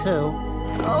along too.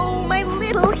 Oh, my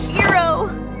little hero.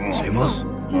 Samos,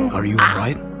 are you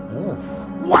alright?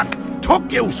 What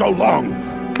took you so long?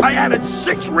 I added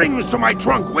 6 rings to my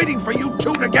trunk waiting for you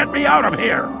two to get me out of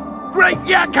here. Great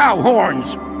yakkow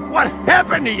horns! What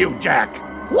happened to you, Jak?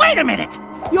 Wait a minute!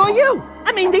 You're you!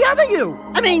 I mean, the other you!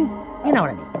 I mean, you know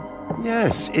what I mean.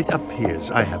 Yes, it appears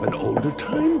I have an older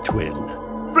time twin.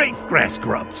 Great grass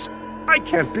grubs. I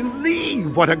can't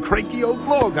believe what a cranky old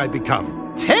log I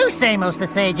become. 2 Samos the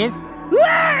Sages.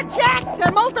 Ah, Jak,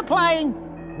 they're multiplying!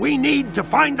 We need to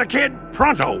find the kid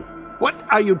pronto. What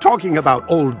are you talking about,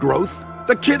 old growth?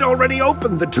 The kid already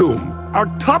opened the tomb. Our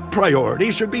top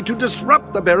priority should be to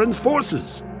disrupt the Baron's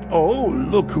forces. Oh,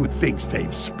 look who thinks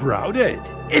they've sprouted.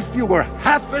 If you were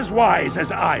half as wise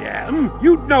as I am,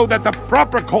 you'd know that the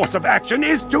proper course of action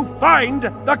is to find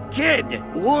the kid.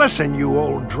 Listen, you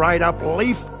old dried-up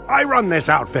leaf. I run this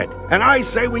outfit, and I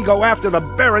say we go after the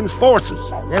Baron's forces.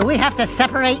 Do we have to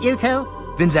separate you two?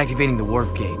 Finn's activating the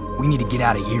warp gate. We need to get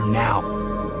out of here now.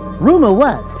 Rumor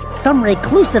was, some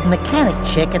reclusive mechanic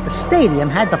chick at the stadium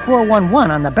had the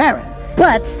 411 on the Baron.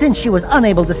 But since she was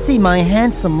unable to see my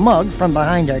handsome mug from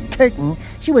behind her curtain,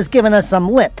 she was giving us some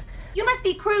lip. You must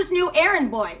be Crew's new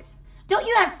errand boys. Don't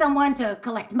you have someone to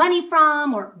collect money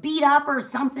from or beat up or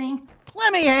something?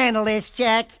 Let me handle this,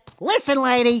 Jak. Listen,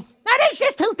 lady. Now, there's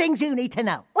just 2 things you need to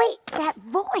know. Wait, that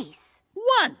voice.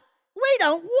 1, we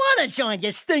don't want to join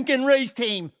your stinking race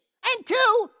team. And 2,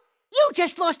 you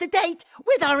just lost a date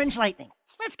with Orange Lightning.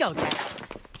 Let's go, Jak.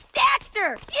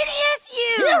 Daxter, it is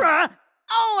you! Kira!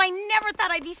 Oh, I never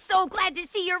thought I'd be so glad to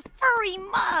see your furry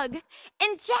mug.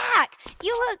 And Jak,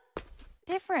 you look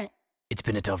different. It's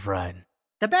been a tough ride.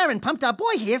 The Baron pumped our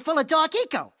boy here full of dark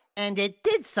eco, and it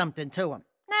did something to him.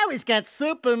 Now he's got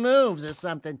super moves or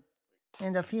something.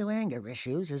 And a few anger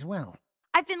issues as well.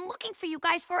 I've been looking for you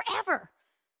guys forever.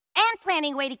 And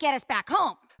planning a way to get us back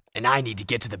home. And I need to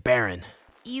get to the Baron.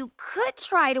 You could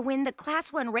try to win the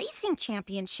Class 1 Racing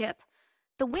Championship.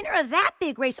 The winner of that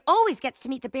big race always gets to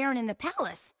meet the Baron in the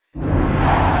palace.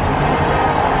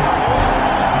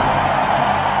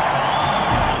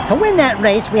 To win that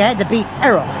race, we had to beat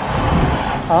Errol.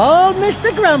 Oh,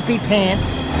 Mr. Grumpy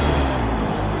Pants.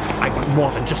 I want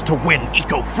more than just to win,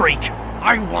 eco-freak.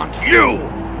 I want you!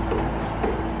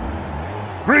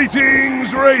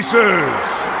 Greetings, racers!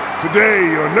 Today,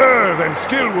 your nerve and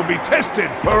skill will be tested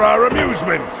for our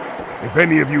amusement. If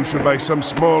any of you should by some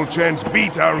small chance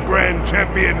beat our grand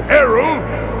champion, Harold,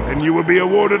 then you will be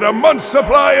awarded a month's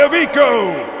supply of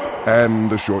eco!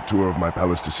 And a short tour of my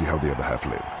palace to see how the other half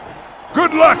live.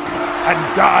 Good luck,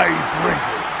 and die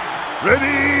bravely.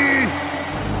 Ready?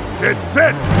 Get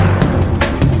set!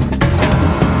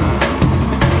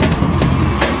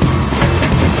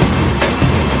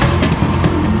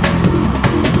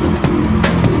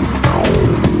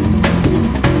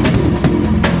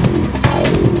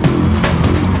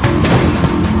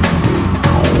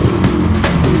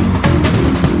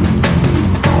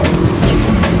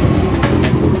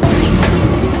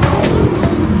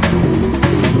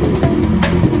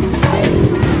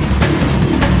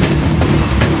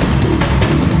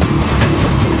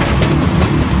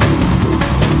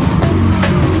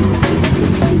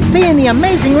 Being the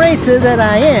amazing racer that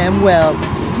I am, well,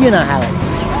 you know how it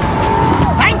is.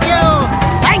 Thank you!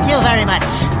 Thank you very much!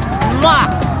 Mwah!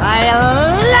 I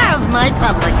love my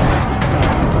public!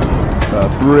 A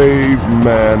brave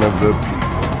man of the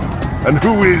people. And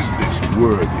who is this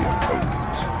worthy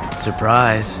opponent?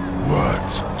 Surprise.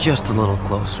 What? Just a little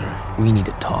closer. We need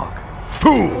to talk.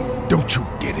 Fool! Don't you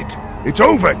get it? It's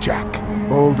over, Jak!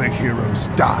 All the heroes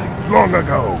died long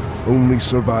ago. Only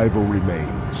survival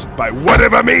remains. By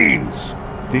whatever means!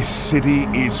 This city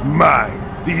is mine.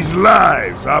 These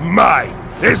lives are mine.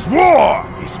 This war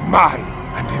is mine.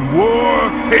 And in war,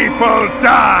 people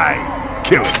die.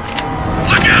 Kill it.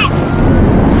 Look out!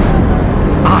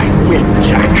 I win,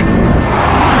 Jak!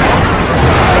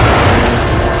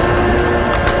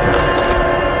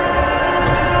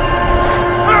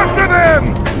 After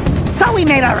them! So we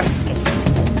made our escape.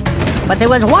 But there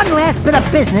was one last bit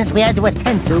of business we had to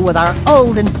attend to with our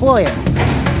old employer.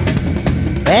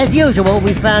 As usual,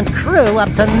 we found Crew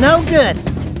up to no good.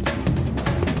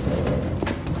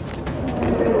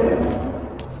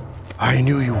 I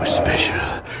knew you were special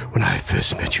when I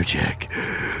first met you, Jak.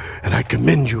 And I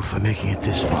commend you for making it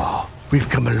this far. We've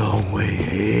come a long way,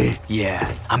 eh? Yeah,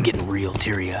 I'm getting real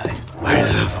teary-eyed. I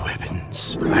love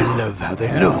weapons. I love how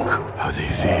they look, how they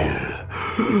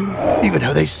feel, even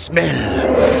how they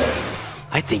smell.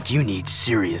 I think you need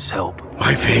serious help.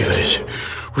 My favorite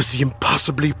was the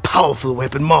impossibly powerful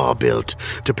weapon Ma built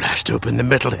to blast open the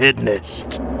metal head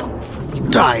nest. Poor fool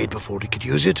died before he could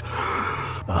use it.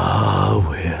 Ah,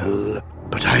 well.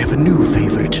 But I have a new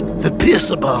favorite, the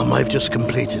piercer bomb I've just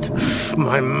completed.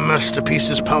 My masterpiece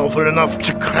is powerful enough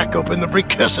to crack open the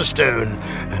precursor stone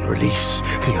and release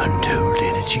the untold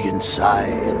energy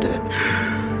inside.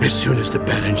 As soon as the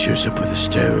Baron shows up with the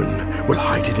stone, we'll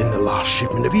hide it in the last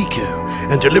shipment of Eco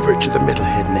and deliver it to the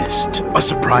metalhead nest. A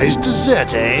surprise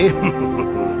dessert, eh?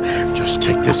 Just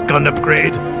take this gun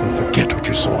upgrade and forget what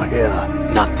you saw here.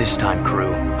 Not this time,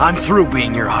 crew. I'm through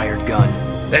being your hired gun.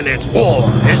 Then it's war,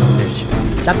 isn't it?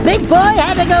 The big boy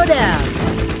had to go down.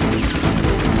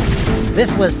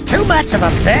 This was too much of a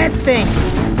bad thing.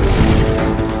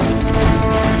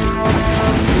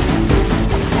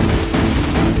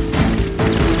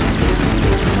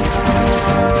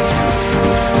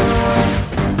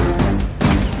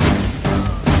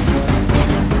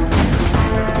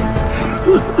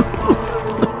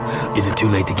 Is it too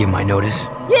late to give my notice?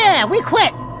 Yeah, we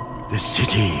quit. The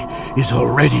city is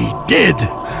already dead.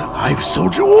 I've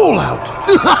sold you all out.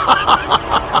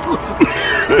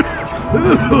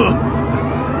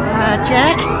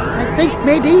 Jak, I think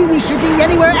maybe we should be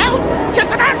anywhere else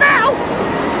just about now.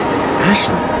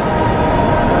 Ashley.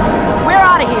 We're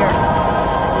out of here.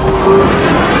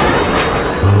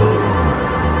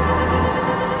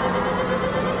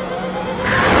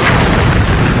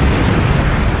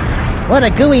 What a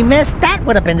gooey mess that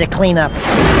would have been to clean up.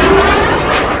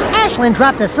 Ashlyn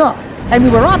dropped us off, and we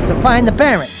were off to find the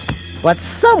Baron. But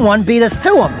someone beat us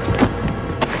to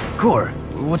him. Core,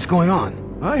 what's going on?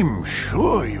 I'm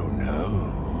sure you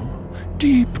know.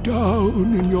 Deep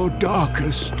down in your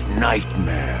darkest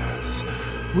nightmares.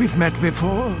 We've met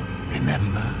before,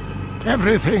 remember?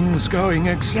 Everything's going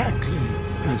exactly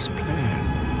as planned.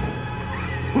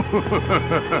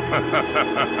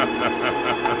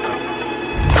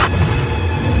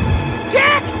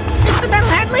 Jak! It's the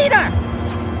metalhead leader!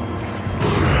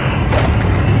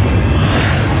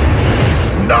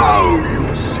 Now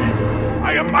you see,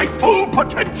 I am my full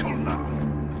potential now.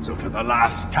 So for the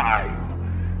last time,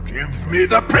 give me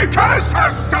the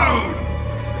precursor stone!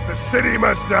 If the city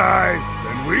must die,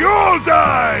 then we all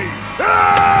die!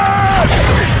 Ah!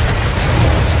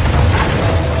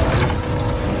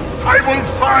 I will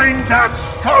find that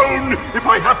stone if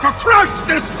I have to crush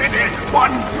this city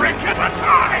one brick at a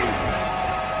time!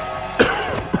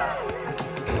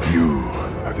 You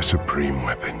are the supreme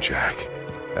weapon, Jak.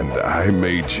 And I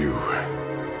made you.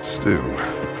 Still,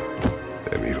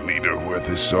 any leader worth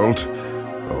his salt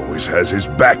always has his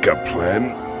backup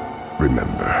plan.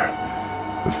 Remember,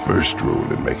 the first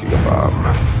rule in making a bomb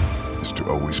is to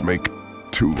always make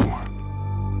two.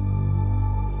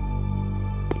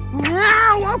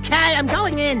 No, okay, I'm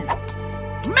going in.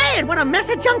 Man, what a mess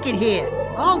of junk in here.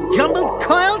 All jumbled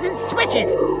coils and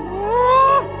switches.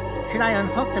 Should I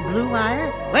unhook the blue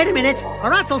wire? Wait a minute,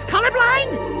 are Otzel's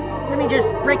colorblind? Let me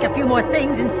just break a few more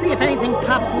things and see if anything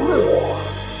pops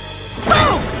loose.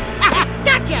 Boom!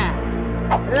 Gotcha!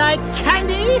 Like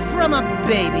candy from a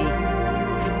baby.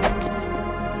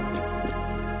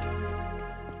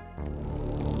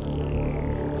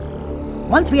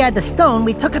 Once we had the stone,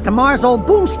 we took it to Mars' old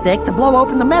boomstick to blow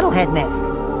open the metalhead nest.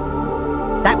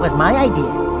 That was my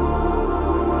idea.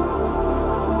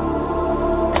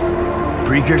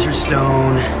 Precursor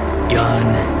stone,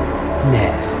 gun,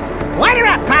 nest. Light her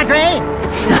up, Padre!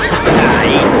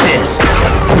 Eat this!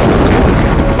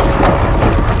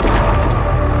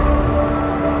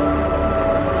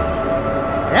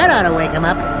 That ought to wake him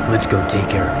up. Let's go take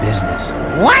care of business.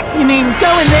 What? You mean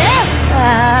go in there?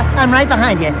 I'm right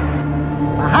behind you.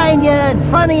 Behind you, in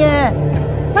front of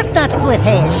you. Let's not split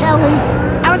hairs, shall we?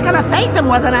 I was gonna face him,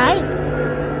 wasn't I?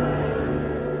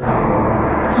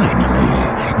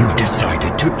 Finally, you've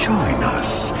decided to join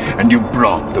us, and you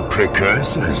brought the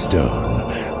precursor stone.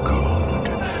 Good.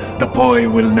 The boy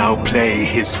will now play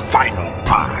his final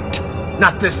part.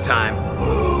 Not this time.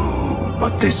 Oh,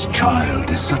 but this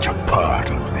child is such a part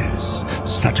of this.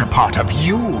 Such a part of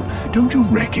you. Don't you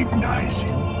recognize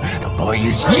him? The boy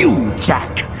is you,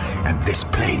 Jak. And this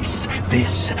place,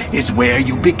 this is where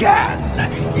you began.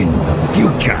 In the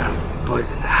future. But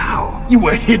how? You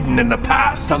were hidden in the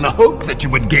past on the hope that you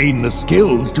would gain the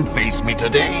skills to face me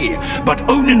today. But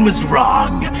Onin was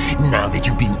wrong. Now that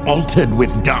you've been altered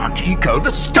with Dark Eco,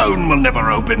 the stone will never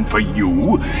open for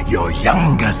you. Your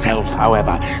younger self,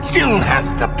 however, still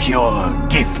has the pure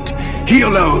gift. He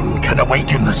alone can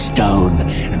awaken the stone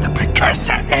and the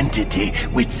precursor entity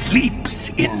which sleeps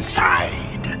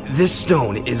inside. This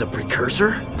stone is a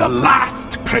precursor? The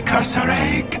last precursor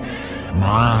egg.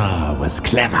 Ma was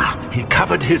clever. He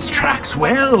covered his tracks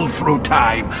well through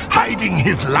time, hiding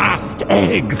his last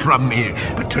egg from me.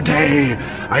 But today,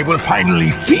 I will finally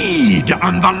feed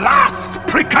on the last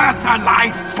precursor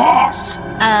life force.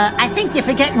 I think you're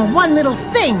forgetting one little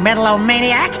thing,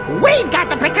 Metalomaniac. We've got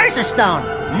the precursor stone.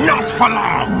 Not for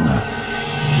long.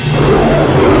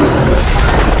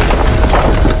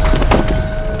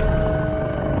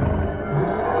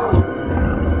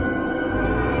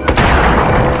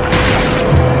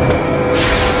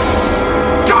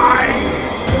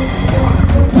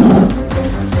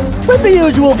 With the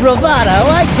usual bravado,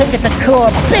 I took it to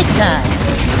court big time.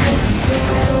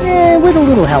 Yeah, with a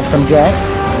little help from Jack.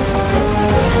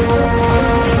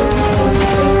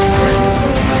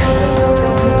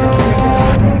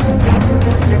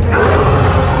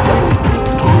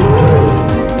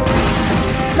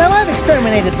 Now, I've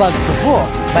exterminated bugs before,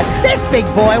 but this big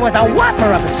boy was a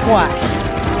whopper of a squash.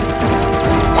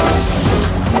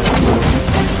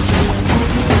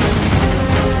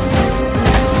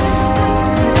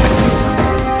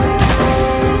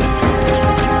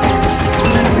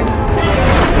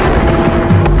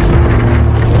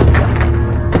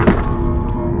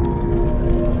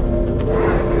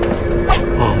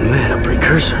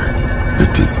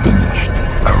 It is finished.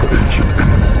 Our ancient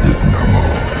enemy is no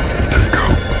more. Take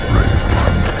hope, brave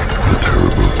one. The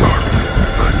terrible darkness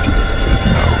inside you is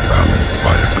now balanced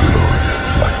by a glorious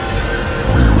light.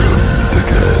 We will meet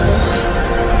again.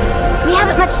 We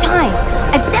haven't much time.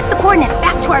 I've set the coordinates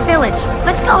back to our village.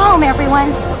 Let's go home,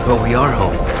 everyone. But we are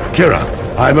home. Kira,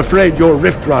 I'm afraid your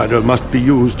Rift Rider must be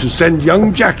used to send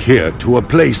young Jack here to a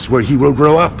place where he will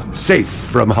grow up, safe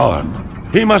from harm.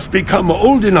 He must become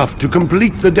old enough to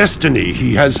complete the destiny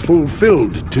he has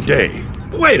fulfilled today.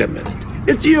 Wait a minute.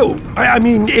 It's you. I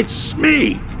mean, it's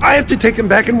me. I have to take him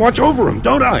back and watch over him,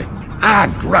 don't I? Ah,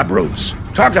 grubroots.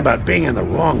 Talk about being in the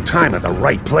wrong time at the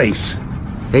right place.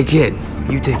 Hey kid,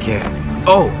 you take care.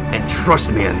 Oh, and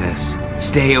trust me on this.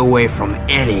 Stay away from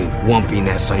any Wumpy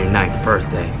nest on your 9th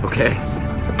birthday, okay?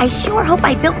 I sure hope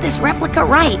I built this replica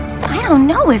right. I don't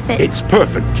know if it... It's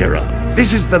perfect, Kira.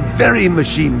 This is the very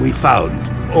machine we found,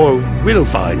 or will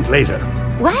find later.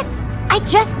 What? I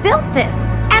just built this.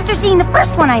 After seeing the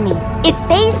first one, I mean. It's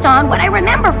based on what I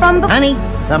remember from before. Honey,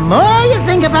 the more you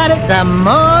think about it, the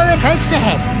more it hurts the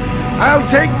head. I'll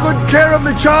take good care of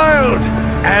the child.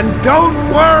 And don't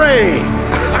worry.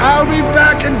 I'll be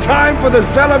back in time for the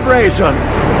celebration.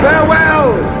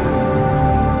 Farewell.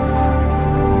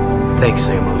 Thanks,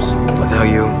 Samos. Without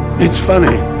you... It's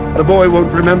funny. The boy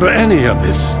won't remember any of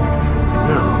this.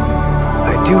 No,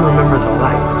 I do remember the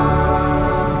light.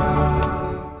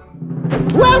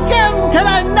 Welcome to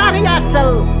the Naughty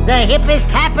Otso, the hippest,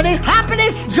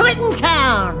 happiest joint in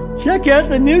town. Check out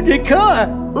the new decor.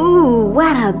 Ooh,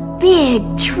 what a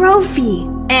big trophy.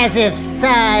 As if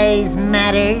size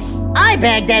matters. I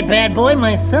bagged that bad boy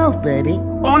myself, baby.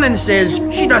 Onin says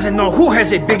she doesn't know who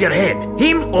has a bigger head,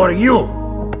 him or you.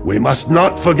 We must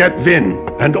not forget Vin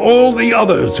and all the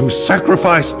others who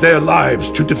sacrificed their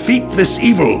lives to defeat this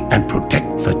evil and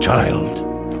protect the child.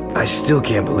 I still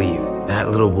can't believe that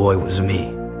little boy was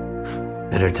me.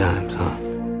 Better times, huh?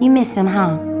 You miss him,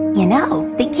 huh? You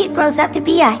know, the kid grows up to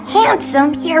be a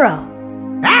handsome hero.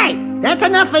 Hey, that's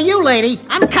enough for you, lady.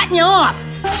 I'm cutting you off.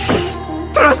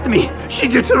 Trust me, she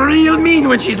gets real mean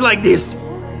when she's like this.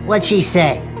 What'd she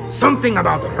say? Something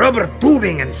about rubber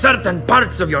tubing and certain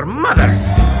parts of your mother.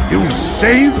 You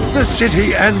saved the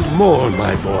city and more,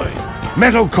 my boy.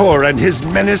 Metalcore and his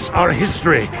menace are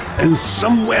history, and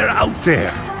somewhere out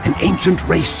there, an ancient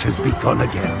race has begun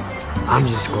again. I'm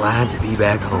just glad to be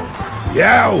back home.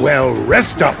 Yeah, well,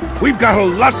 rest up. We've got a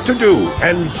lot to do,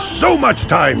 and so much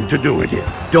time to do it in.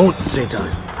 Don't say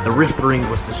time. The Rift Ring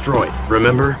was destroyed,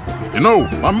 remember? You know,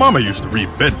 my mama used to read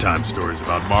bedtime stories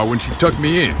about Ma when she tucked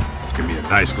me in. Give me a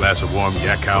nice glass of warm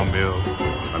yak cow milk,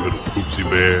 my little poopsie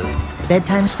bear.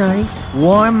 Bedtime stories?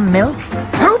 Warm milk?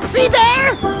 Poopsie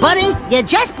bear? Buddy, you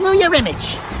just blew your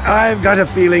image. I've got a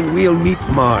feeling we'll meet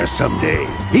Mar someday.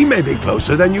 He may be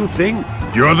closer than you think.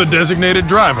 You're the designated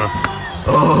driver.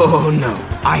 Oh, no.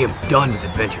 I am done with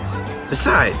adventure.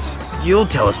 Besides, you'll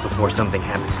tell us before something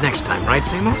happens next time, right,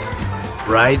 Samos?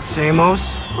 Right,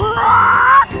 Samos?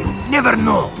 You never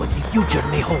know what the future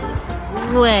may hold.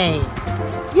 Wait.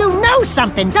 You know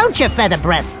something, don't you, Feather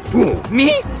Breath? Who,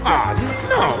 me?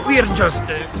 No, we're just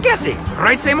guessing,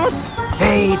 right, Samos?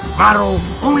 Hey, Maro,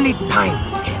 only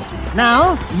time will tell.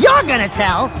 No, you're gonna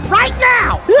tell right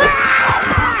now!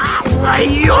 Why,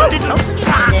 you little...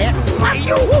 Why,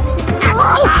 you...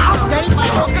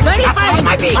 35! That's on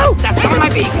my beak! That's on my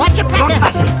beak! Watch your Don't pet!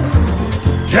 touch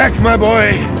it! Jak, my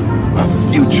boy,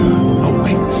 a future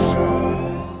awaits.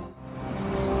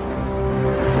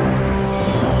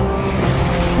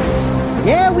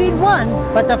 Yeah, we'd won,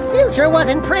 but the future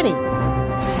wasn't pretty.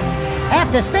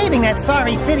 After saving that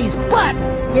sorry city's butt,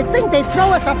 you'd think they'd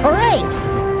throw us a parade.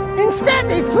 Instead,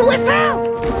 they threw us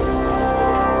out!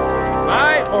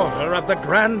 By order of the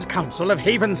Grand Council of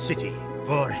Haven City,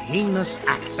 for heinous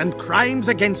acts and crimes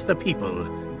against the people,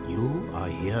 you are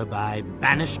hereby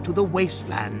banished to the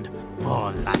wasteland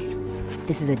for life.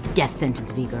 This is a death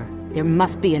sentence, Vigor. There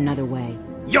must be another way.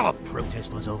 Your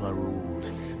protest was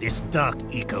overruled. This dark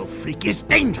eco-freak is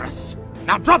dangerous.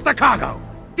 Now drop the cargo!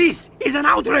 This is an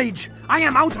outrage! I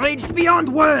am outraged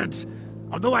beyond words!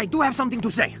 Although I do have something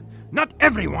to say. Not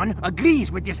everyone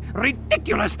agrees with this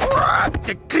ridiculous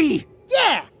decree!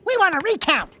 Yeah, we want a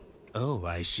recount! Oh,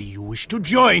 I see you wish to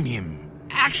join him.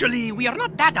 Actually, we are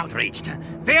not that outraged.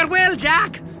 Farewell,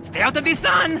 Jak! Stay out of the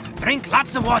sun! Drink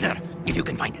lots of water, if you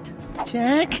can find it.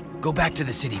 Jak? Go back to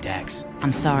the city, Dax.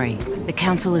 I'm sorry. The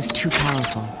Council is too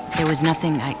powerful. There was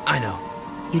nothing I know.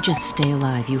 You just stay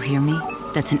alive, you hear me?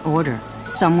 That's an order.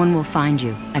 Someone will find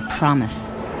you, I promise.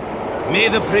 May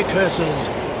the precursors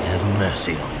have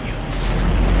mercy on you.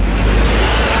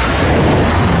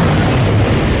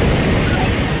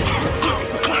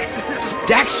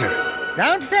 Daxter!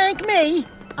 Don't thank me.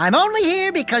 I'm only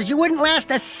here because you wouldn't last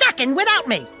a second without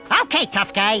me. Okay,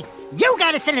 tough guy. You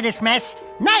got us into this mess.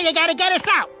 Now you gotta get us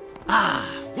out. Ah,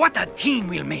 what a team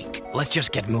we'll make. Let's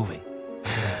just get moving.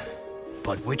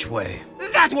 But which way?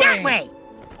 That way! That way!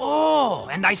 Oh,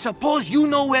 and I suppose you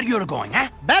know where you're going, huh?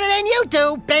 Better than you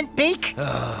do, bent beak.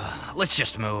 Let's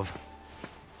just move.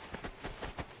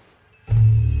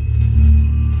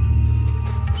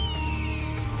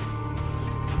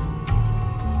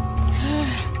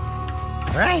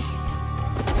 Right.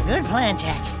 Good plan,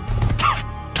 Jak.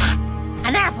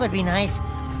 A nap would be nice.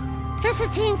 Just a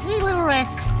teensy little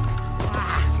rest.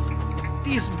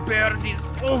 This bird is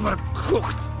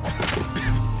overcooked.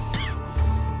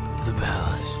 The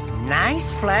bells.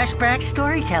 Nice flashback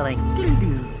storytelling.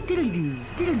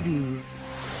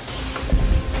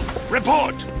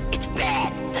 Report! It's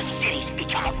bad. The city's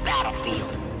become a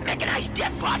battlefield. Mechanized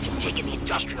death bots have taken the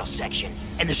industrial section,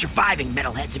 and the surviving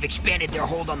metalheads have expanded their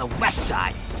hold on the west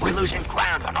side. We're losing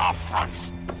ground on all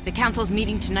fronts. The Council's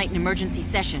meeting tonight in emergency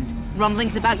session.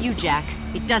 Rumblings about you, Jak.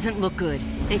 It doesn't look good.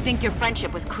 They think your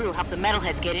friendship with Crew helped the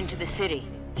metalheads get into the city.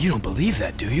 You don't believe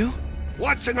that, do you?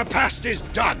 What's in the past is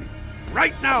done.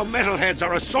 Right now, metalheads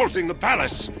are assaulting the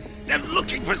palace. They're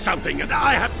looking for something, and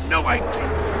I have no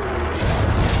idea.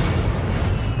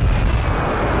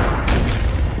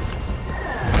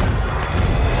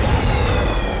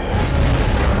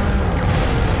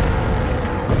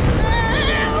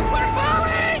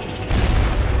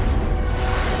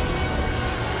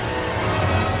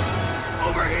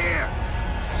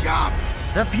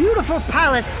 The beautiful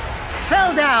palace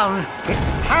fell down, its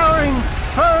towering,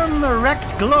 firm,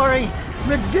 erect glory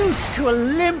reduced to a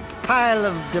limp pile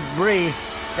of debris.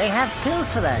 They have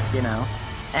pills for that, you know.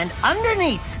 And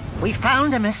underneath, we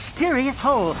found a mysterious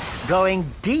hole going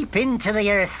deep into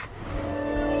the earth.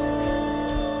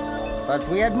 But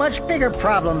we had much bigger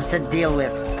problems to deal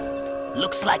with.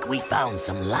 Looks like we found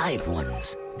some live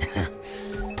ones.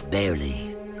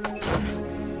 Barely.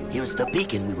 Here's the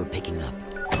beacon we were picking up.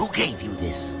 Who gave you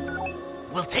this?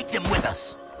 We'll take them with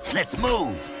us. Let's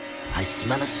move. I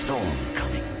smell a storm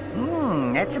coming.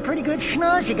 That's a pretty good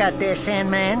schnoz you got there,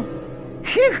 Sandman.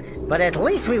 Phew, but at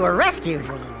least we were rescued.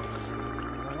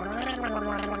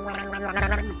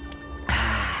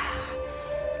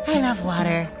 I love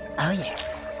water. Oh,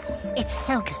 yes. It's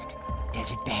so good.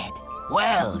 Desert bed.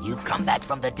 Well, you've come back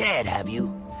from the dead, have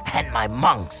you? And my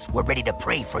monks were ready to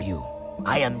pray for you.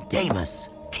 I am Damus,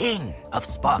 king of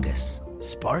Spargus.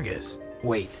 Spargus?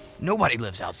 Wait, nobody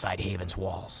lives outside Haven's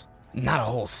walls. Not a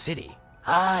whole city.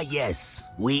 Ah, yes.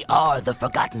 We are the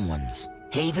Forgotten Ones.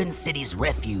 Haven City's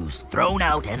refuse, thrown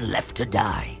out and left to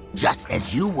die. Just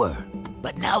as you were.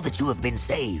 But now that you have been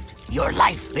saved, your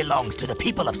life belongs to the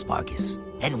people of Spargus.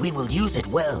 And we will use it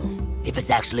well, if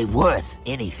it's actually worth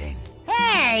anything.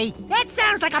 Hey, that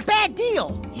sounds like a bad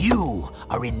deal. You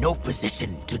are in no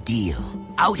position to deal.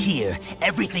 Out here,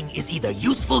 everything is either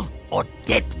useful or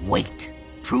dead weight.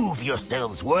 Prove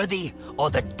yourselves worthy, or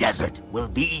the desert will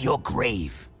be your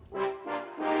grave.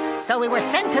 So we were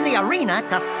sent to the arena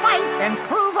to fight and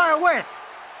prove our worth.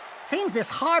 Seems this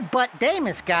hard-butt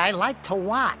Damus guy liked to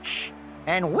watch.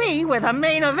 And we were the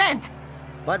main event.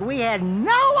 But we had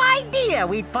no idea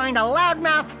we'd find a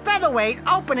loudmouth featherweight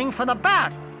opening for the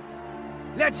bout.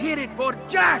 Let's hear it for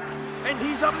Jak and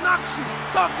his obnoxious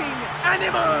talking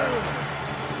animal!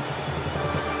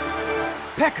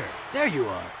 Pecker, there you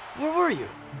are. Where were you?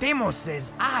 Deimos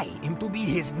says I am to be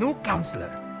his new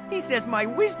counselor. He says my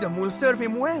wisdom will serve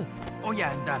him well. Oh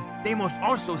yeah, and Deimos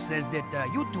also says that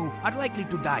you two are likely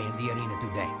to die in the arena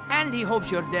today. And he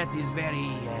hopes your death is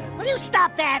very, Will you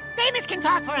stop that? Damus can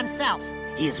talk for himself.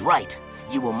 He is right.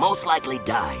 You will most likely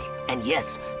die. And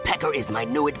yes, Pecker is my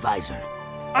new advisor.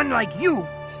 Unlike you,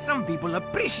 some people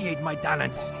appreciate my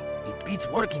talents. It beats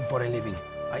working for a living.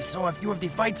 I saw a few of the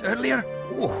fights earlier.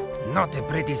 Ooh, not a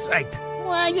pretty sight.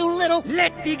 Why, you little...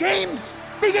 Let the games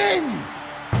begin!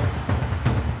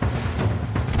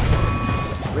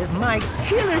 With my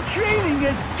killer training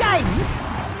as guidance,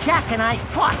 Jak and I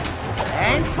fought,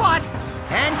 and fought,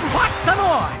 and fought some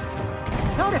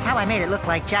more. Notice how I made it look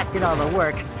like Jak did all the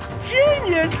work.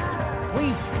 Genius!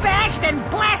 We bashed and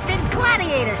blasted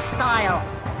gladiator style.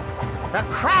 The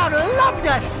crowd loved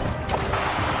us.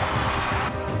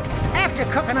 After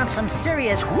cooking up some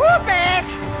serious whoop-ass,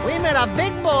 we met a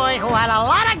big boy who had a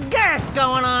lot of girth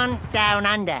going on down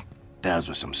under. Those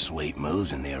were some sweet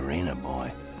moves in the arena,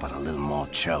 boy. But a little more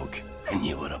choke, and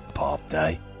you would have popped,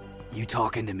 eh? You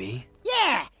talking to me?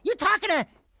 Yeah, you talking to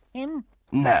him?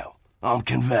 No, I'm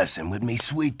conversing with me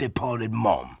sweet departed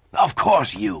mom. Of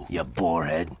course you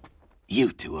borehead.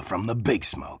 You two are from the Big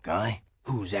Smoke, eh?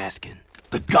 Who's asking?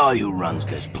 The guy who runs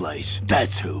this place,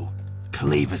 that's who.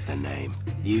 Cleaver's the name.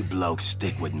 You blokes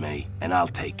stick with me, and I'll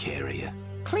take care of you.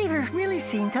 Cleaver really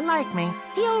seemed to like me.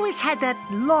 He always had that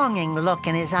longing look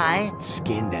in his eye.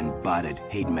 Skinned and buttered,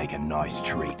 he'd make a nice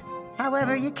treat.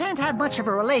 However, you can't have much of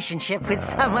a relationship with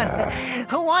someone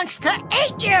who wants to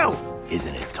eat you!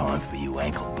 Isn't it time for you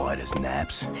ankle biters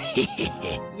naps?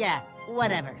 Yeah,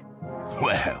 whatever.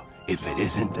 Well, if it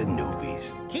isn't the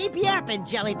newbies. Keep yapping,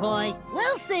 Jelly Boy.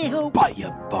 We'll see who... Bite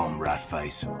your bum, rat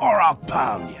face, or I'll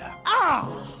pound you.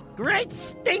 Oh, great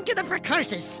stink of the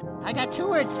precursors. I got 2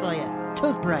 words for you.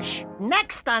 Toothbrush.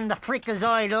 Next on the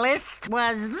Freakazoid list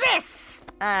was this,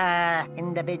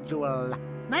 individual.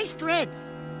 Nice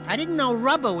threads. I didn't know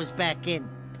rubber was back in.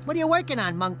 What are you working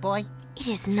on, Monk Boy? It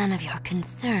is none of your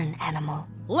concern, animal.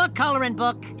 Look, coloring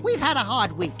book. We've had a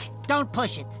hard week. Don't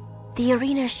push it. The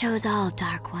arena shows all,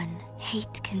 Dark One.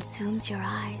 Hate consumes your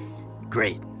eyes.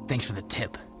 Great. Thanks for the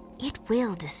tip. It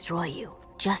will destroy you,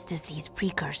 just as these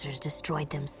precursors destroyed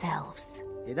themselves.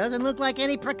 It doesn't look like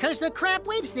any precursor crap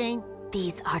we've seen.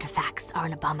 These artifacts are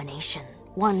an abomination.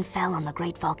 One fell on the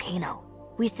great volcano.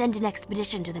 We sent an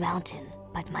expedition to the mountain,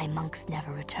 but my monks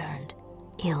never returned.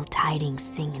 Ill tidings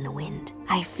sing in the wind.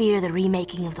 I fear the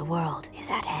remaking of the world is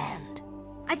at hand.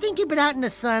 I think you've been out in the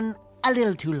sun a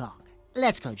little too long.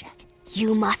 Let's go, Jak.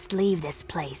 You must leave this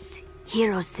place.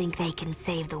 Heroes think they can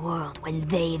save the world when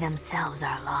they themselves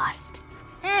are lost.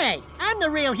 Hey, I'm the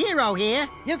real hero here.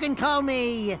 You can call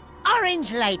me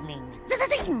Orange Lightning.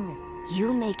 Zing!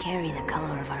 You may carry the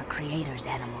color of our creator's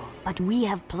animal, but we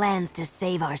have plans to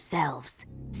save ourselves.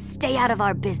 Stay out of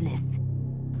our business.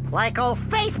 Like old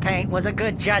face paint was a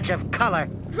good judge of color.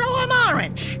 So I'm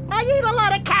orange. I eat a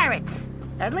lot of carrots.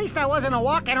 At least I wasn't a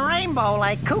walking rainbow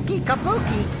like Kooky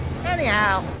Kabuki.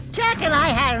 Anyhow, Jak and I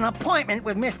had an appointment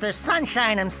with Mr.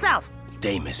 Sunshine himself.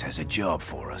 Damus has a job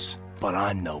for us, but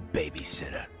I'm no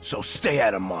babysitter, so stay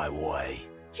out of my way.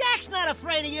 Jak's not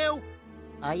afraid of you.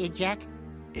 Are you, Jak?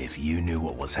 If you knew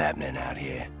what was happening out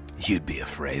here, you'd be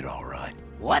afraid, all right.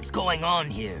 What's going on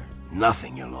here?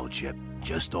 Nothing, your lordship.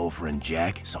 Just offering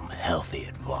Jak some healthy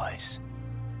advice.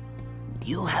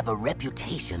 You have a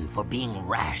reputation for being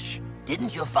rash.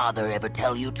 Didn't your father ever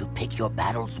tell you to pick your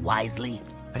battles wisely?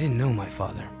 I didn't know my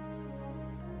father.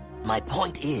 My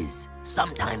point is,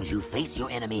 sometimes you face your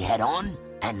enemy head-on,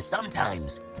 and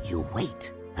sometimes you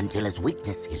wait until his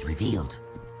weakness is revealed.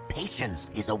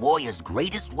 Patience is a warrior's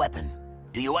greatest weapon.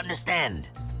 Do you understand?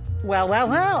 Well, well,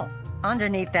 well.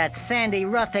 Underneath that sandy,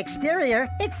 rough exterior,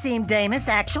 it seemed Damus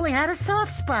actually had a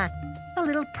soft spot. A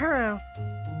little pearl.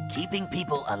 Keeping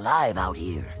people alive out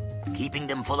here, keeping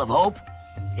them full of hope,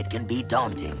 it can be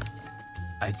daunting.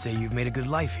 I'd say you've made a good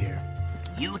life here.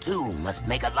 You too must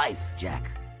make a life, Jak.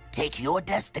 Take your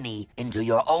destiny into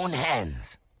your own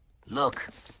hands. Look,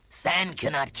 sand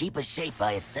cannot keep a shape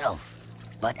by itself,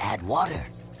 but add water,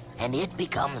 and it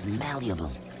becomes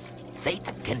malleable.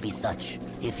 Fate can be such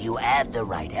if you add the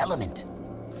right element.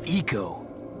 Eco.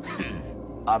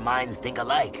 Our minds think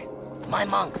alike. My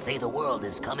monks say the world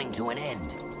is coming to an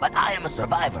end. but I am a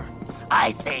survivor.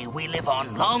 I say we live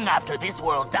on long after this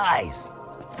world dies.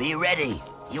 Be ready.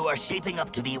 You are shaping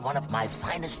up to be one of my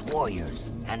finest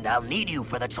warriors, and I'll need you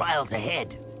for the trials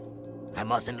ahead. I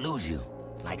mustn't lose you,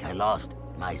 like I lost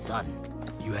my son.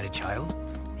 You had a child?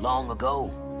 Long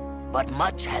ago. But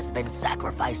much has been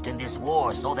sacrificed in this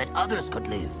war so that others could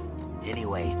live.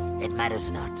 Anyway, it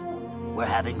matters not. We're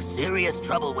having serious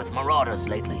trouble with marauders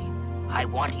lately. I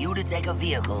want you to take a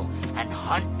vehicle and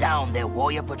hunt down their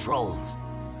warrior patrols.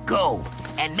 Go,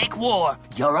 and make war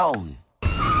your own.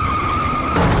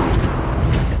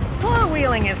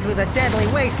 Four-wheeling it through the deadly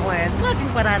wasteland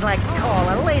wasn't what I'd like to call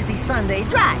a lazy Sunday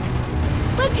drive.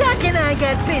 But Jak and I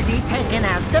got busy taking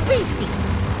out the beasties.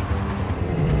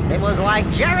 It was like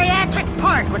geriatric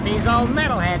park with these old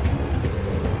metalheads.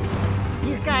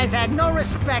 These guys had no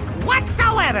respect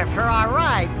whatsoever for our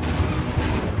ride.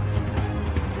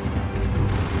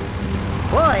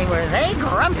 Boy, were they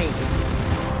grumpy.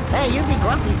 Hey, you'd be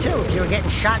grumpy too if you were getting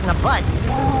shot in the butt.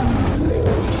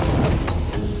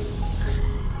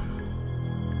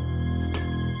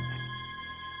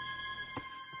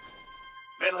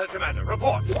 Metalhead Commander,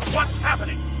 report. What's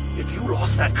happening? If you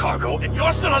lost that cargo and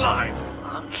you're still alive,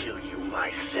 I'll kill you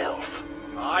myself.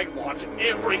 I want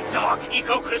every dark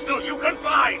eco-crystal you can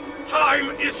find.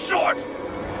 Time is short.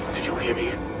 Did you hear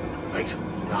me? Wait,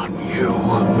 not you.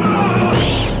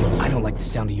 I don't like the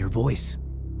sound of your voice.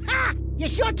 Ha! You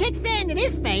sure kicked sand in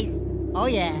his face. Oh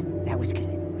yeah, that was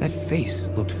good. That face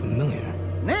looked familiar.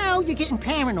 Now you're getting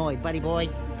paranoid, buddy boy.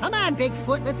 Come on,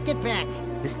 Bigfoot, let's get back.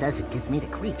 This desert gives me the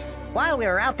creeps. While we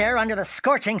were out there under the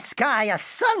scorching sky, a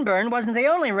sunburn wasn't the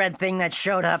only red thing that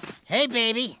showed up. Hey,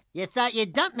 baby, you thought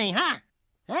you'd dump me, huh?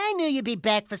 I knew you'd be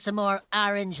back for some more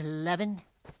orange lovin'.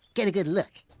 Get a good look.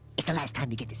 It's the last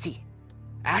time you get to see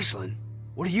it. Ashlyn,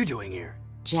 what are you doing here?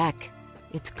 Jak,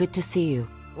 it's good to see you.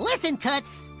 Listen,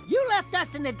 Toots, you left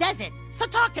us in the desert, so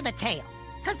talk to the tail.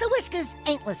 'Cause the whiskers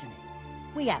ain't listening.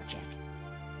 We out, Jak.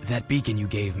 That beacon you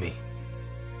gave me.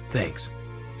 Thanks.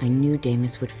 I knew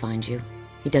Damus would find you.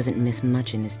 He doesn't miss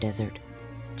much in his desert.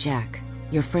 Jak,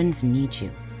 your friends need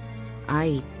you.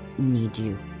 I need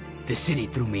you. The city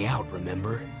threw me out,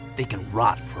 remember? They can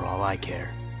rot for all I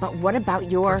care. But what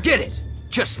about your... Forget it!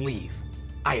 Just leave.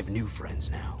 I have new friends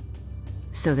now.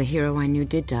 So the hero I knew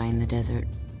did die in the desert.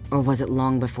 Or was it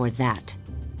long before that?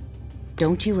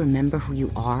 Don't you remember who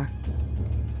you are?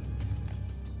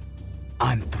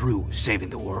 I'm through saving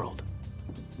the world.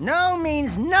 No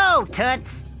means no,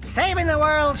 Toots. Saving the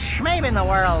world, schmaving the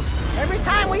world. Every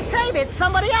time we save it,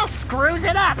 somebody else screws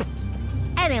it up.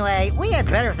 Anyway, we had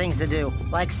better things to do,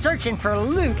 like searching for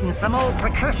loot in some old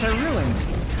precursor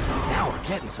ruins. Now we're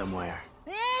getting somewhere.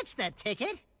 That's the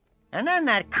ticket. And then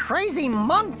that crazy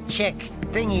monk chick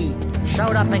thingy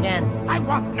showed up again. I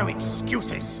want no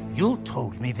excuses. You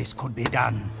told me this could be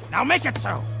done. Now make it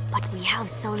so. But we have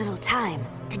so little time.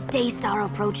 The Daystar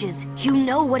approaches. You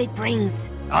know what it brings.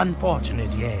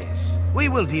 Unfortunate, yes. We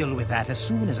will deal with that as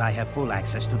soon as I have full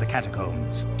access to the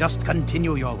catacombs. Just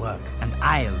continue your work, and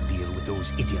I'll deal with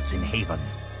those idiots in Haven.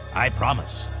 I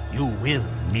promise, you will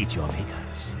meet your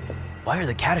makers. Why are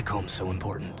the catacombs so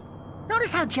important?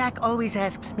 Notice how Jak always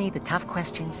asks me the tough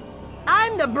questions?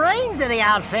 I'm the brains of the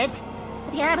outfit.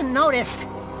 If you haven't noticed,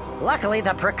 luckily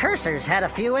the precursors had a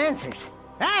few answers.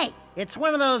 Hey, it's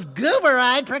one of those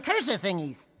goober-eyed precursor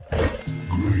thingies.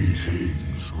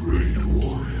 Greetings, great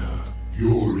warrior.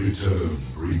 Your return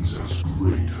brings us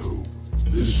great hope.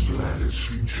 This planet's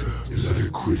future is at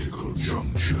a critical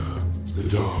juncture. The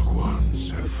Dark Ones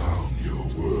have found your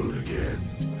world again,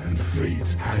 and fate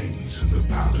hangs in the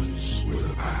balance where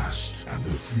the past and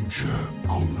the future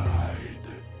collide.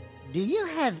 Do you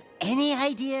have any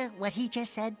idea what he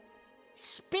just said?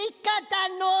 Speak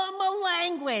the normal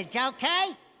language,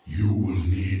 okay? You will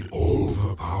need all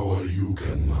the power you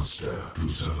can muster to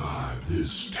survive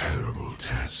this terrible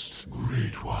test,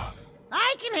 Great One.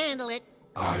 I can handle it.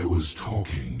 I was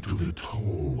talking to the Tall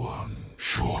One,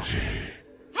 Shorty.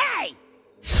 Hey!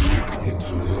 Look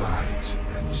into the light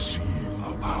and receive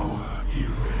a power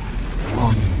herein.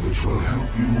 One which will help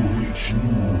you reach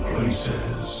new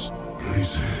places.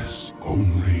 Places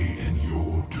only in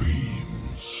your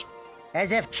dreams.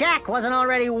 As if Jak wasn't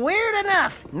already weird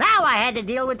enough. Now I had to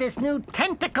deal with this new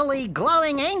tentacly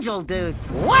glowing angel dude.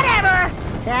 Whatever!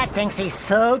 That thinks he's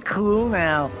so cool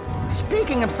now.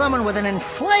 Speaking of someone with an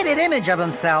inflated image of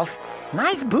himself,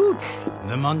 nice boots.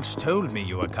 The monks told me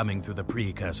you were coming through the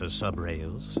precursor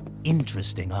subrails.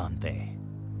 Interesting, aren't they?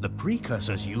 The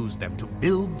precursors used them to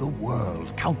build the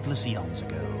world countless eons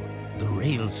ago. The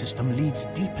rail system leads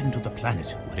deep into the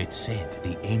planet, where it's said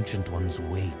the Ancient Ones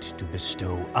wait to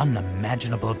bestow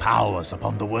unimaginable powers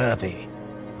upon the worthy.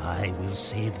 I will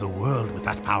save the world with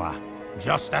that power,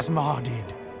 just as Ma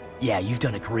did. Yeah, you've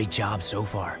done a great job so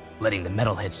far, letting the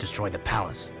metalheads destroy the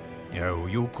palace. Oh,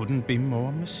 you couldn't be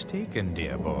more mistaken,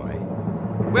 dear boy.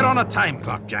 We're on a time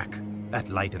clock, Jak. That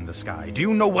light in the sky, do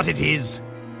you know what it is?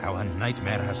 Our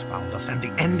nightmare has found us and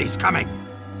the end is coming.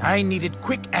 I needed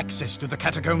quick access to the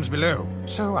catacombs below,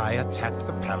 so I attacked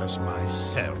the palace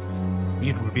myself.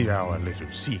 It will be our little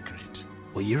secret.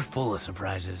 Well, you're full of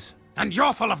surprises. And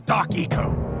you're full of dark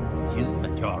eco. You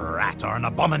and your rat are an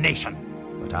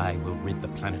abomination. But I will rid the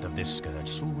planet of this scourge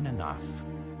soon enough.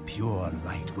 Pure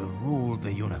light will rule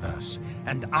the universe,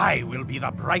 and I will be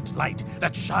the bright light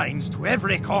that shines to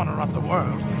every corner of the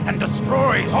world and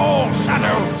destroys all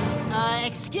shadows!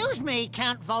 Excuse me,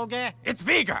 Count Vulgar. It's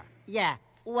Vega! Yeah,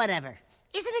 whatever.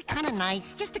 Isn't it kind of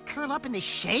nice just to curl up in the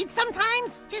shade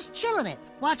sometimes? Just chilling it,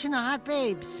 watching the hot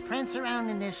babes prance around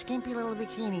in their skimpy little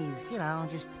bikinis. You know,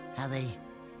 just how they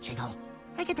jiggle.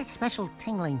 I get that special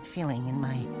tingling feeling in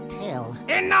my tail.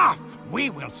 Enough! We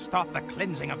will start the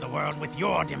cleansing of the world with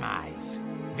your demise.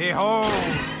 Behold,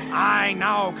 I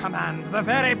now command the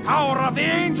very power of the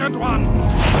Ancient One!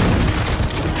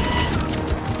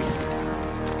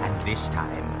 And this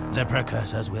time, the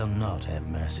Precursors will not have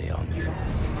mercy on you.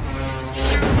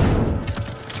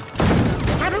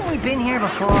 Haven't we been here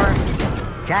before?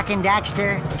 Jak and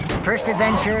Daxter, first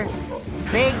adventure,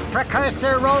 big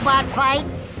Precursor robot fight,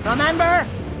 remember?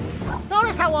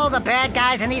 Notice how all the bad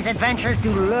guys in these adventures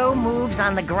do low moves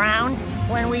on the ground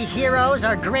when we heroes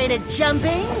are great at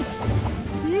jumping?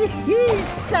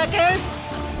 Suckers!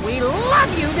 We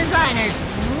love you, designers!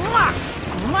 Mwah!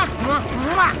 Mwah, mwah,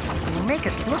 mwah! You make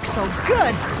us look so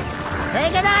good! Say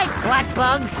goodnight, black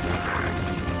bugs!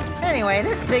 Anyway,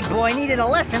 this big boy needed a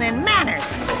lesson in manners,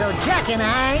 so Jak and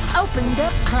I opened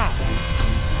up class.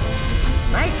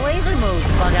 Nice laser moves,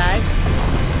 bug eyes.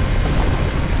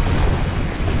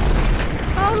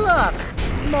 Oh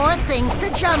look, more things to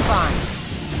jump on.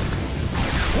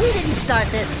 We didn't start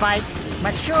this fight,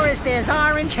 but sure as there's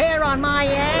orange hair on my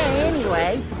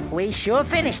anyway, we sure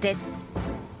finished it.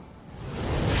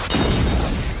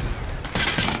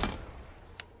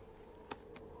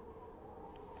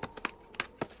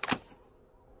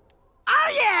 Oh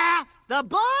yeah, the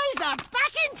boys are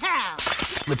back in town.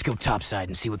 Let's go topside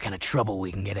and see what kind of trouble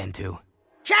we can get into.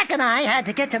 Jak and I had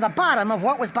to get to the bottom of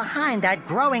what was behind that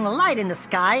growing light in the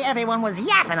sky everyone was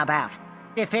yapping about.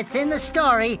 If it's in the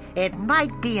story, it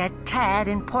might be a tad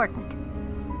important.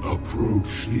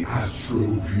 Approach the Astro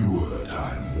Viewer,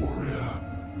 Time Warrior.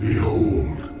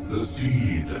 Behold, the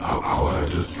seed of our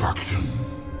destruction.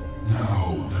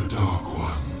 Now the Dark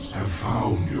Ones have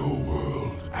found your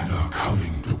world and are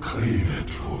coming to claim it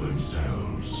for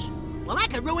themselves. Well, I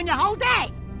could ruin your whole day.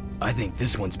 I think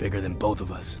this one's bigger than both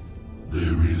of us. There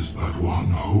is but one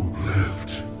hope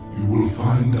left. You will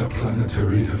find a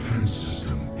planetary defense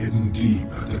system hidden deep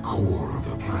at the core of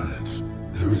the planet.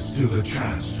 There is still a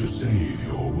chance to save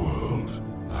your world.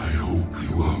 I hope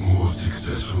you are more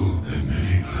successful than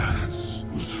many planets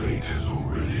whose fate has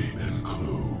already been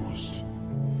closed.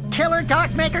 Killer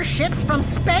Darkmaker ships from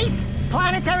space?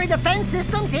 Planetary defense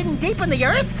systems hidden deep in the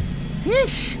Earth?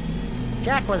 Yeesh.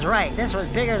 Jak was right. This was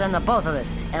bigger than the both of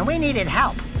us, and we needed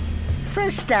help.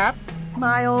 First stop,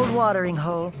 my old watering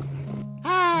hole.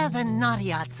 Ah, the naughty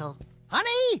Otzel.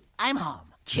 Honey, I'm home.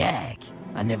 Jak,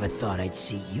 I never thought I'd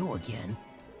see you again.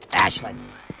 Ashlyn,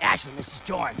 this is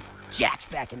Jordan. Jak's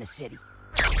back in the city.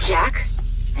 Jak?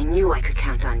 I knew I could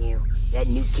count on you. That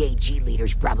new KG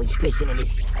leader's probably pissing in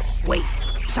his... Wait,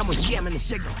 someone's jamming the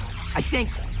signal. I think...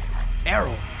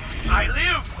 Errol. I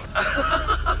live!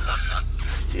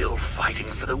 Still fighting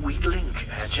for the weak link,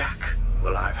 Jak?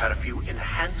 Well, I've had a few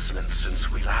enhancements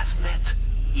since we last met.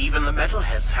 Even the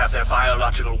metalheads have their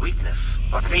biological weakness.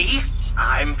 But me?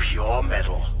 I'm pure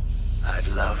metal. I'd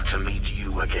love to meet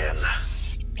you again.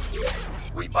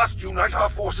 We must unite our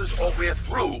forces or we're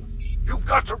through. You've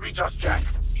got to reach us, Jak.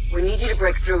 We need you to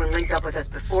break through and link up with us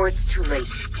before it's too late.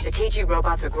 The KG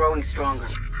robots are growing stronger.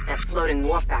 That floating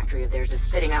war factory of theirs is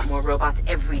spitting out more robots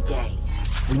every day.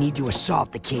 We need to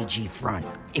assault the KG front.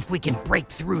 If we can break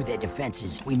through their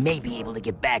defenses, we may be able to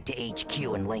get back to HQ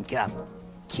and link up.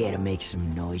 Care to make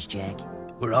some noise, Jak?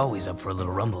 We're always up for a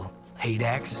little rumble. Hey,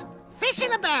 Dax? Fish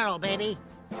in a barrel, baby.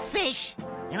 Fish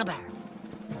in a barrel.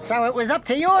 So it was up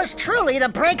to yours truly to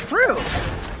break through.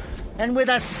 And with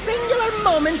a singular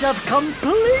moment of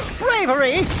complete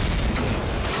bravery,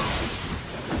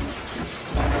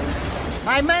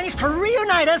 I managed to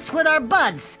reunite us with our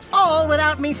buds, all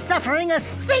without me suffering a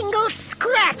single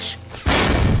scratch.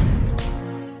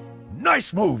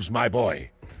 Nice moves, my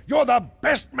boy. You're the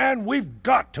best man we've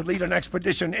got to lead an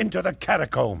expedition into the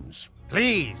catacombs.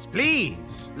 Please,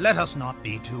 please, let us not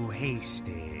be too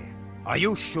hasty. Are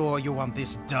you sure you want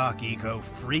this dark eco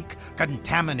freak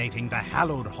contaminating the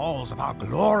hallowed halls of our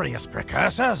glorious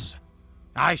precursors?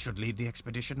 I should lead the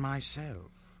expedition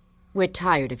myself. We're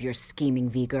tired of your scheming,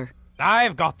 Vigor.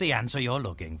 I've got the answer you're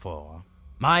looking for.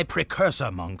 My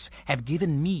precursor monks have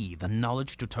given me the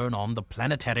knowledge to turn on the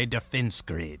planetary defense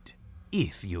grid,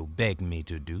 if you beg me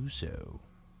to do so.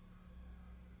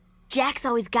 Jack's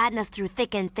always gotten us through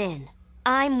thick and thin.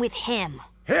 I'm with him.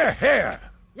 Here, here!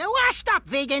 You're washed up,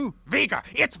 Vegan! Vigor!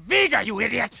 It's Vigor, you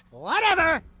idiot!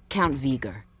 Whatever! Count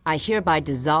Vigor, I hereby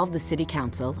dissolve the City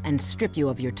Council and strip you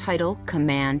of your title,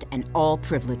 command, and all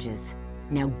privileges.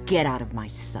 Now get out of my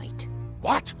sight.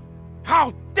 What?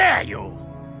 How dare you!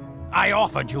 I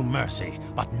offered you mercy,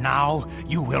 but now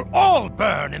you will all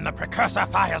burn in the precursor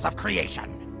fires of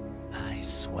creation. I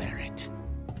swear it.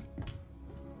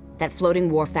 That floating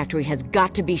war factory has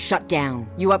got to be shut down.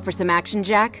 You up for some action,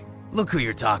 Jack? Look who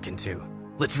you're talking to.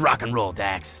 Let's rock and roll,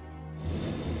 Dax.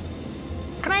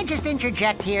 Can I just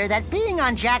interject here that being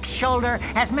on Jack's shoulder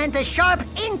has meant a sharp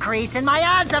increase in my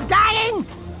odds of dying?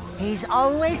 He's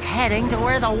always heading to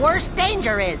where the worst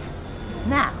danger is.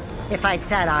 Now, if I'd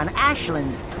sat on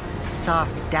Ashland's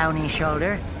soft, downy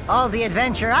shoulder, all the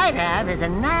adventure I'd have is a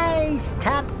nice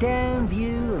top-down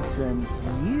view of some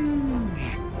huge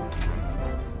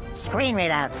screen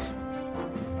readouts.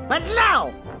 But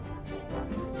no!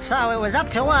 So it was up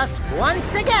to us,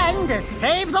 once again, to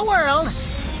save the world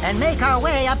and make our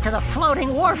way up to the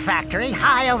floating war factory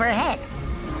high overhead.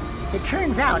 It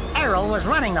turns out Errol was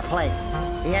running the place.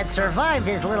 He had survived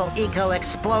his little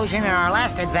eco-explosion in our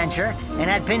last adventure and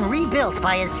had been rebuilt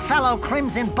by his fellow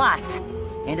Crimson bots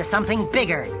into something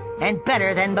bigger and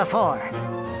better than before.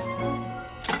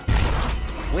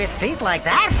 With feet like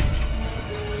that?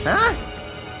 Huh?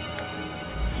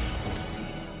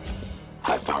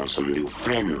 I found some new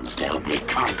friends to help me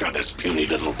conquer this puny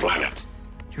little planet.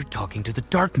 You're talking to the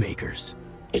Darkmakers.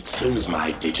 It seems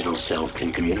my digital self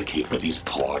can communicate with these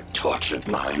poor, tortured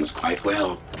minds quite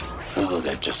well. Oh,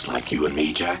 they're just like you and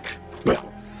me, Jack.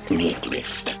 Well, me at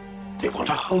least. They want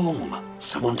a home,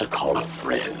 someone to call a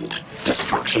friend.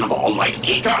 Destruction of all light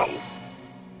ego!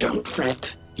 Don't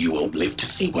fret. You won't live to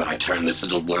see what I turn this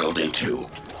little world into.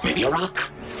 Maybe a rock,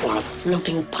 or a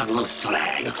floating puddle of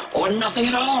slag, or nothing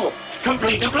at all.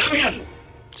 Complete oblivion!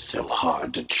 So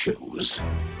hard to choose.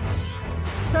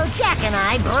 So Jack and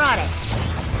I brought it.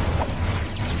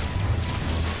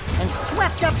 And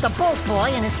swept up the Bolt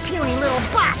Boy and his puny little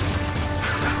bots.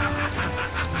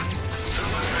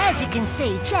 As you can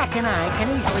see, Jack and I can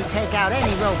easily take out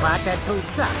any robot that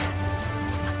boots up.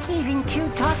 Even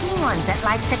cute talking ones that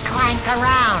like to clank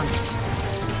around.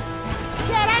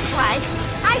 Yeah, that's right.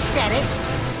 I said it.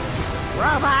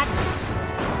 Robots.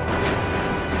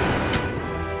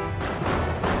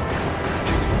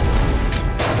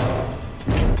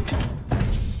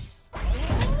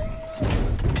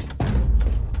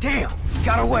 Damn, he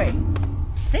got away.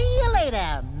 See you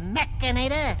later,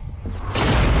 Mechanator.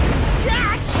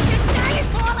 Jack, the sky is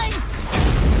falling!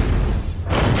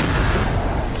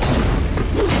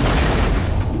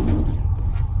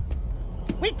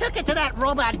 We took it to that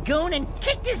robot goon and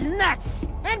kicked his nuts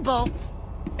and bolts.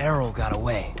 Errol got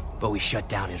away, but we shut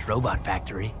down his robot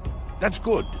factory. That's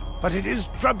good, but it is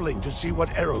troubling to see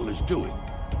what Errol is doing.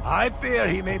 I fear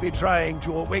he may be trying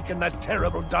to awaken that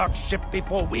terrible dark ship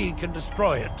before we can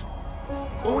destroy it.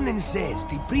 Onan says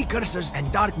the Precursors and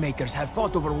Darkmakers have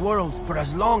fought over worlds for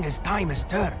as long as time has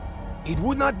turned. It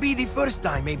would not be the first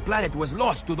time a planet was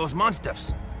lost to those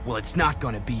monsters. Well, it's not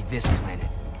gonna be this planet.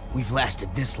 We've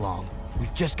lasted this long.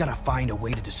 We've just gotta find a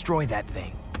way to destroy that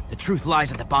thing. The truth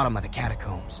lies at the bottom of the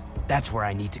catacombs. That's where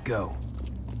I need to go.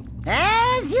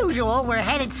 As usual, we're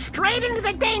headed straight into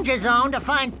the danger zone to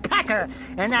find Pecker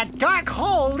and that dark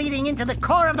hole leading into the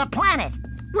core of the planet.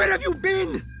 Where have you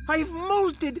been? I've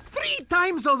molted 3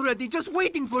 times already, just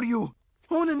waiting for you.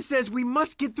 Onan says we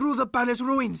must get through the palace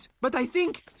ruins, but I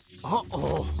think...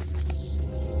 Uh-oh.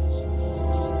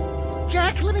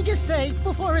 Jack, let me just say,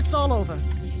 before it's all over,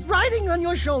 riding on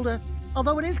your shoulder,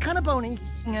 although it is kind of bony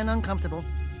and uncomfortable,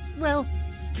 well,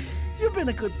 you've been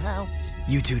a good pal.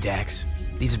 You too, Dax.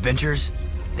 These adventures,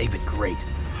 they've been great.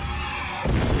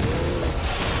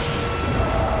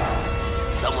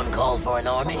 Someone call for an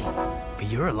army?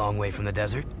 You're a long way from the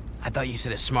desert. I thought you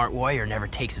said a smart warrior never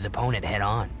takes his opponent head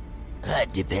on.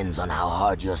 That depends on how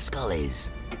hard your skull is.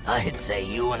 I'd say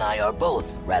you and I are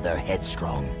both rather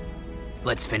headstrong.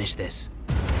 Let's finish this.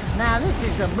 Now this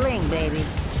is the bling, baby.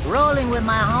 Rolling with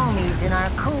my homies in our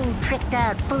cool,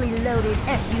 tricked-out, fully loaded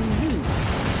SUV.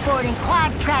 sporting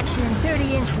quad traction,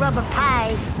 30-inch rubber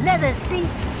pies, leather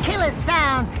seats, killer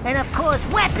sound, and of course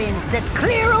weapons to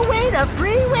clear away the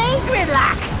freeway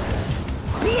gridlock.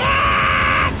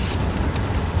 Biatch!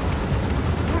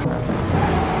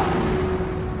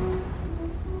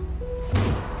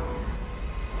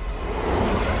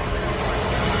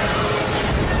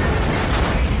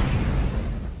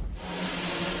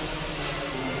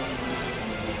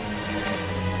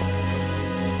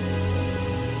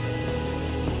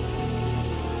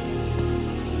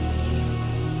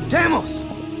 Camels!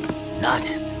 Not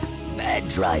bad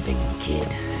driving, kid.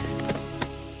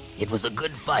 It was a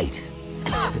good fight.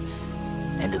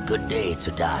 And a good day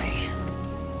to die.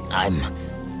 I'm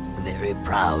very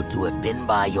proud to have been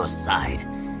by your side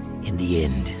in the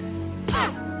end.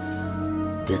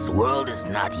 This world is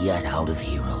not yet out of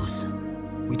heroes.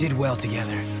 We did well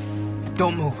together.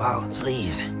 Don't move, Al.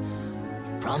 Please,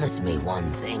 promise me one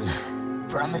thing.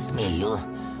 Promise me you'll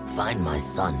find my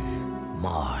son,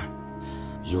 Mar.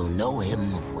 You'll know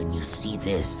him when you see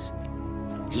this.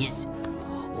 He's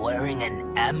wearing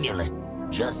an amulet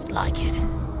just like it.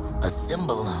 A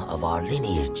symbol of our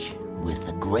lineage with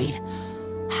the great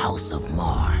House of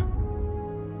Mar.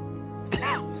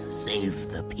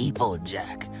 Save the people,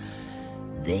 Jak.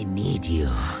 They need you.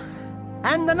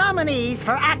 And the nominees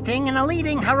for acting in a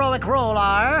leading heroic role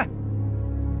are...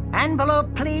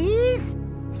 Envelope, please?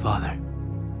 Father.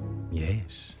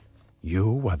 Yes,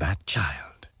 you were that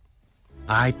child.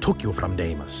 I took you from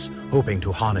Deimos, hoping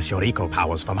to harness your eco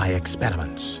powers for my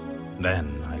experiments.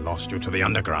 Then I lost you to the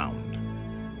underground.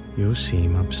 You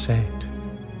seem upset.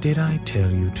 Did I tell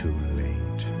you too late?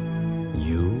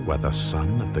 You were the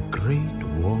son of the great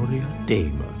warrior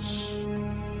Deimos.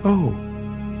 Oh,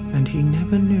 and he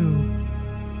never knew.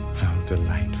 How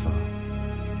delightful.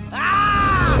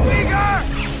 Ah! Bigger!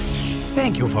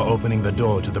 Thank you for opening the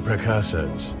door to the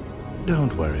precursors.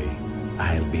 Don't worry,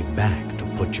 I'll be back to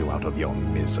put you out of your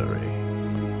misery.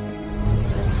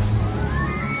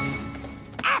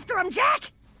 After him,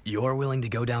 Jak! You're willing to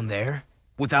go down there?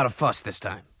 Without a fuss this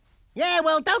time. Yeah,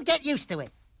 well, don't get used to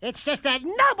it. It's just that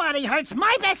nobody hurts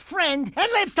my best friend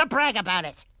and lives to brag about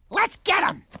it. Let's get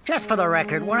him! Just for the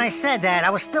record, when I said that,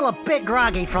 I was still a bit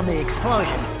groggy from the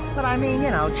explosion. But I mean, you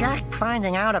know, Jak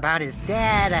finding out about his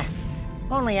dad,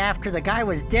 only after the guy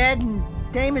was dead, and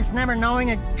Deimos never knowing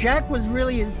that Jak was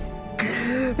really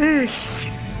his...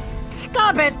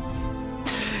 Stop it!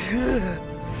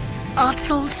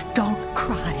 Otzels don't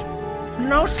cry.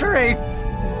 No, siree.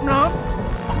 No.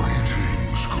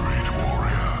 Greetings, great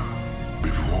warrior.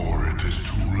 Before it is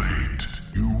too late,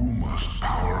 you must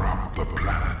power up the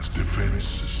planet's defense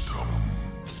system.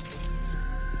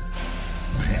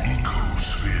 The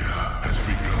ecosphere has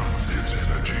begun its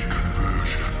energy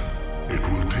conversion. It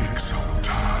will take some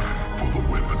time for the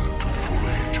weapon to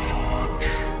fully charge.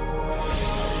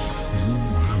 You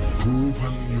have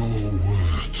proven your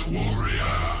worth,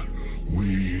 warrior.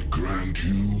 We grant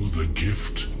you the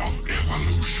gift of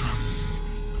evolution.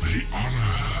 The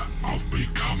honor of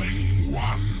becoming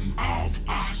one of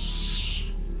us.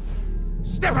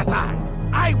 Step aside!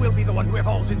 I will be the one who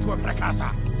evolves into a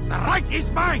precursor. The right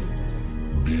is mine!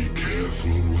 Be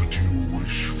careful what you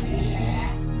wish for.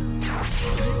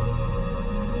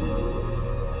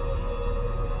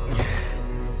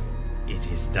 It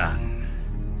is done.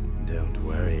 Don't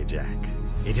worry, Jak.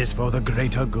 It is for the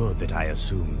greater good that I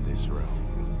assume this role.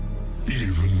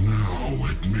 Even now,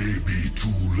 it may be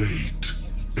too late.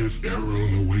 If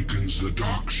Errol awakens the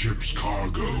dark ship's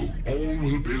cargo, all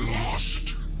will be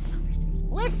lost.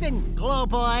 Listen, Glow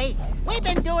Boy, we've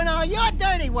been doing all your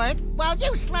dirty work while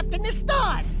you slept in the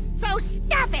stores. So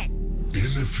stop it!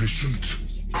 Inefficient.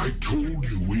 I told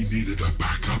you we needed a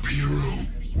backup hero.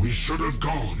 We should have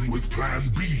gone with Plan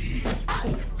B.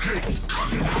 Ow, hey,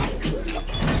 cut it out!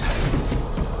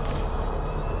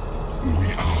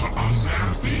 We are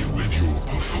unhappy with your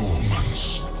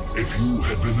performance. If you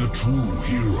had been a true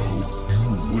hero,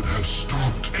 you would have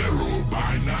stopped Errol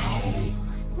by now.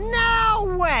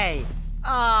 No way!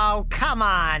 Oh, come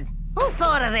on. Who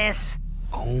thought of this?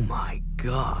 Oh my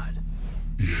god.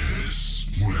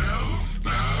 Yes, well,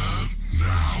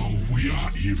 now we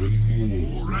are even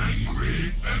more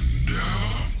angry, and,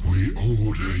 we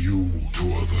order you to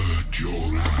avert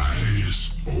your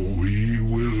eyes, or we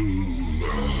will,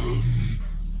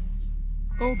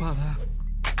 Oh, Baba.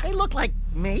 They look like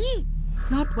me?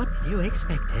 Not what you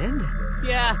expected.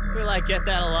 Yeah, I get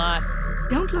that a lot.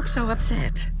 Don't look so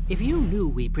upset. If you knew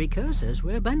we precursors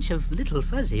were a bunch of little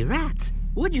fuzzy rats,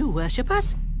 would you worship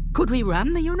us? Could we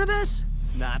run the universe?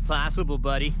 Not possible,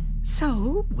 buddy.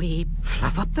 So, we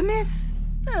fluff up the myth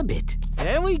a bit.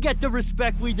 And we get the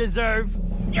respect we deserve.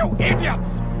 You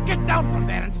idiots! Get down from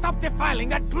there and stop defiling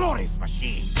that glorious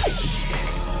machine!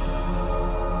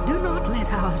 Do not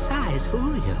let our size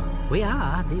fool you. We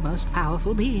are the most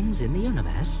powerful beings in the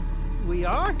universe. We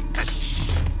are?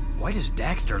 Why does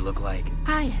Daxter look like?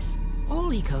 Ah, yes.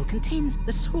 All eco contains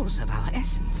the source of our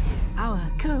essence. Our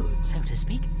code, so to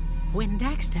speak. When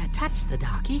Daxter touched the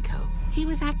dark eco, he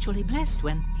was actually blessed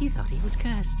when he thought he was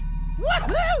cursed.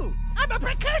 Woohoo! I'm a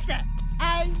precursor!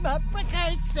 I'm a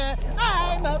precursor!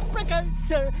 I'm a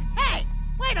precursor! Hey!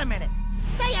 Wait a minute!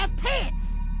 They have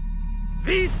pants!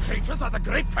 These creatures are the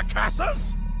great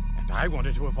precursors? And I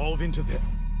wanted to evolve into the...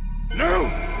 No!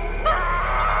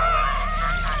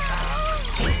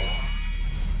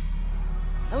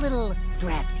 A little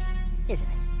drafty, isn't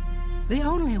it? The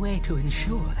only way to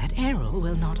ensure that Errol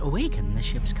will not awaken the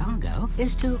ship's cargo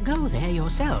is to go there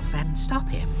yourself and stop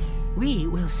him. We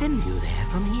will send you there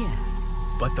from here.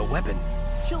 But the weapon...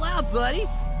 Chill out, buddy.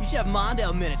 You should have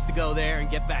Mondale minutes to go there and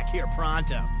get back here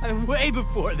pronto. I mean, way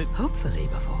before the... Hopefully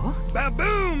before.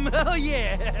 Ba-boom! Oh,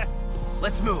 yeah!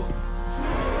 Let's move.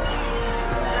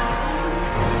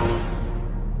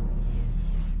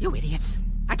 You idiots.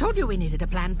 I told you we needed a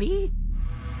plan B.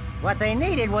 What they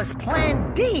needed was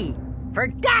Plan D for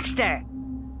Daxter.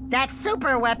 That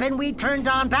super weapon we turned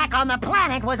on back on the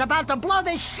planet was about to blow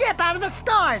the ship out of the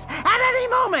stars at any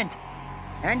moment.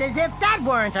 And as if that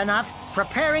weren't enough,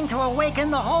 preparing to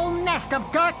awaken the whole nest of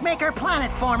Darkmaker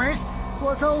planet formers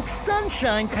was old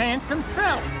Sunshine Pants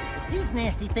himself. If these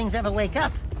nasty things ever wake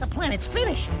up, the planet's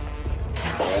finished.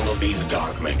 All of these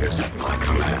Darkmakers at my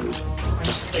command.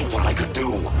 Just think what I could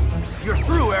do. You're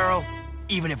through, Arrow.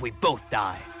 Even if we both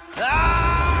die.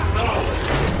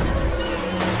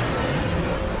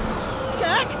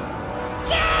 Jack?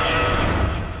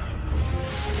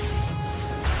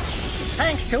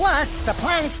 Thanks to us, the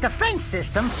planet's defense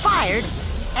system fired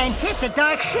and hit the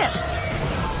dark ship.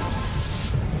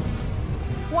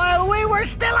 While we were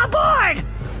still aboard!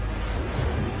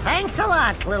 Thanks a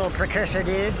lot, little precursor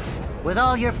dudes. With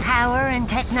all your power and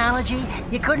technology,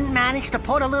 you couldn't manage to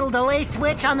put a little delay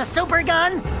switch on the super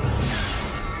gun?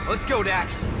 Let's go,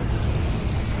 Dax.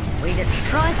 We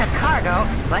destroyed the cargo,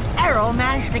 but Errol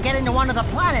managed to get into one of the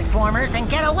planet formers and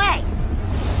get away.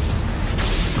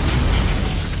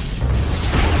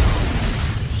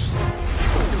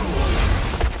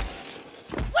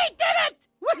 We did it!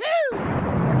 Woohoo!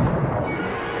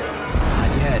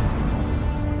 Not yet.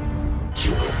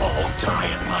 You will all die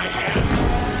at my hand.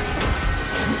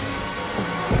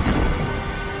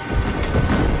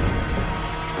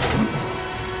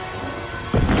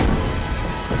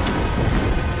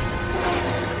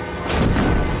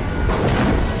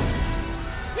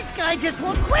 I just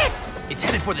won't quit! It's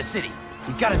headed for the city.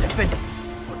 We gotta defend it.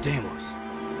 For Deimos.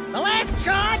 The last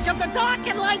charge of the Dark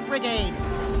and Light Brigade!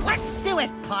 Let's do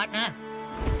it, partner!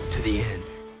 To the end.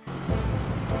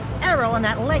 Errol and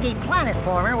that leggy planet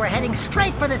former were heading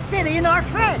straight for the city and our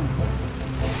friends.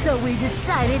 So we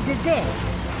decided to dance.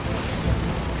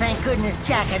 Thank goodness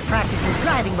Jack had practiced his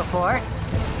driving before.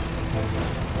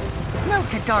 Note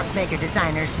to Darkmaker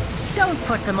designers, don't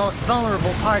put the most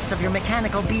vulnerable parts of your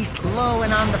mechanical beast low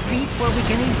and on the feet where we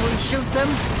can easily shoot them.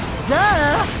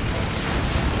 Duh!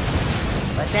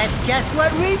 But that's just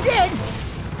what we did!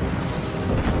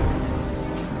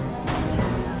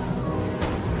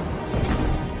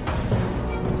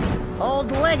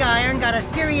 Old Leg Iron got a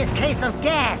serious case of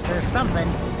gas or something.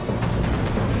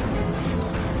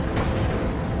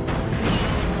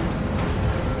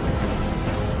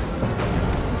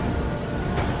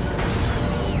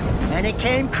 And it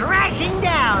came crashing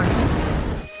down!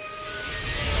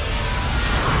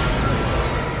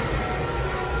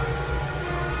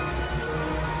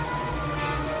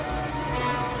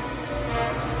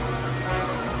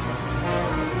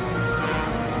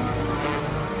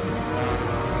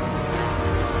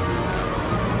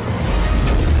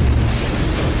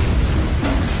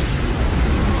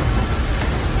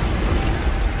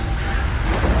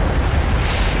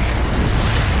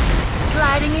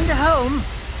 Sliding into home.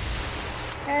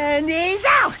 And he's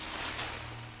out!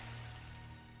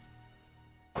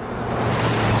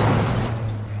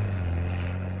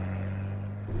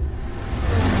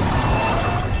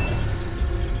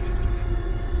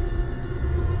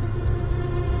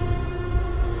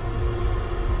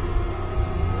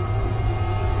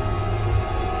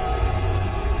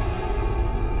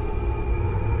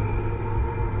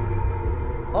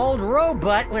 Old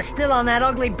Robutt was still on that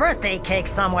ugly birthday cake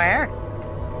somewhere.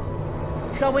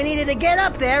 So we needed to get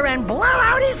up there and blow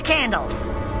out his candles.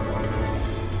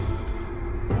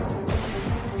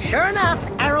 Sure enough,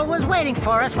 Errol was waiting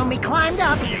for us when we climbed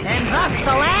up, and thus the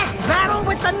last battle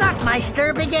with the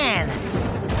Nutmeister began.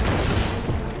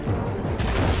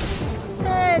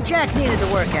 Jack needed the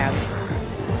workout.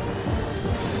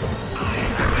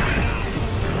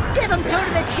 Give him 2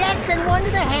 to the chest and 1 to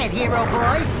the head, hero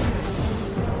boy.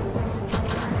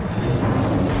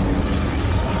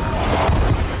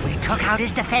 We took out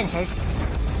his defenses.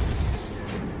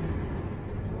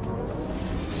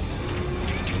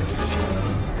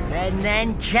 And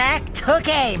then Jack took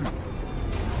aim.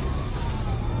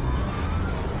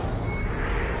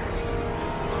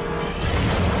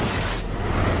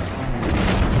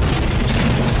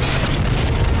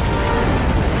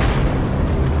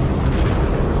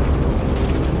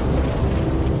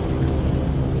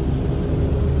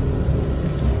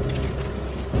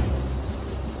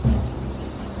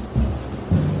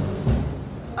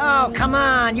 Oh, come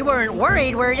on, you weren't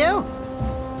worried, were you?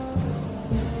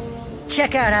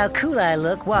 Check out how cool I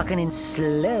look walking in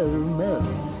slow-mo.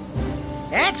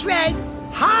 That's right,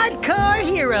 hardcore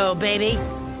hero, baby.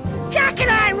 Jak and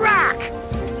I rock!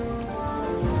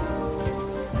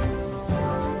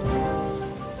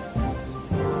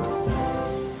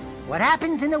 What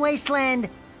happens in the wasteland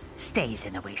stays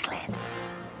in the wasteland.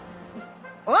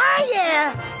 Oh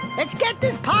yeah! Let's get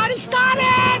this party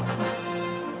started!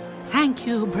 Thank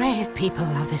you, brave people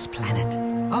of this planet.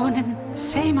 Onin,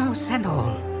 Samos, and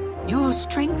all. Your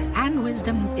strength and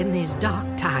wisdom in these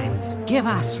dark times give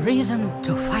us reason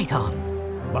to fight on.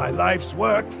 My life's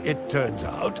work, it turns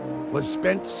out, was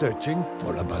spent searching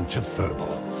for a bunch of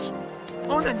furballs.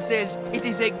 Onan says it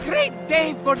is a great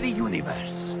day for the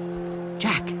universe.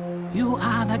 Jak, you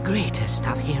are the greatest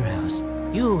of heroes.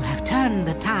 You have turned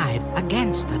the tide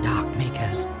against the Dark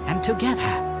Makers, and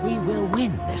together we will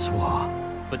win this war.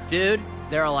 But dude,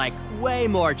 there are like way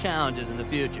more challenges in the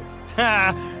future.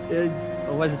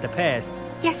 Or was it the past?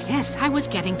 Yes, I was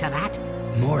getting to that.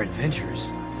 More adventures?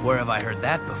 Where have I heard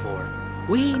that before?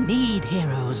 We need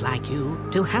heroes like you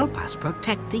to help us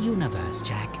protect the universe,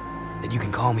 Jak. Then you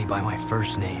can call me by my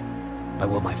first name. By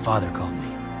what my father called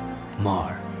me.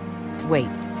 Mar. Wait,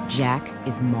 Jak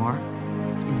is Mar?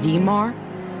 The Mar?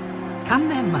 Come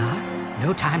then, Mar.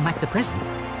 No time like the present.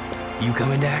 You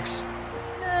coming, Dax?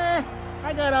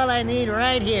 I got all I need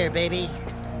right here, baby.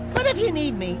 But if you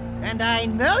need me, and I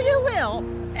know you will,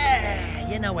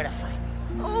 you know where to find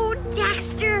me. Oh,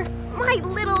 Daxter, my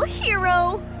little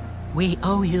hero. We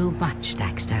owe you much,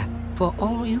 Daxter, for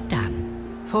all you've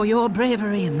done. For your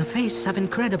bravery in the face of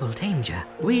incredible danger,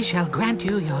 we shall grant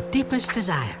you your deepest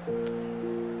desire.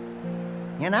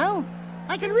 You know,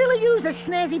 I could really use a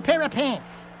snazzy pair of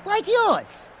pants, like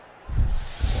yours.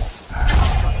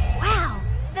 Wow,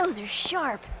 those are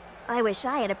sharp. I wish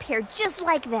I had a pair just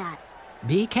like that.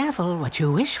 Be careful what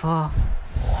you wish for.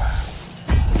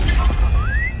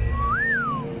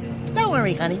 Don't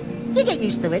worry, honey. You get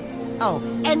used to it. Oh,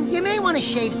 and you may want to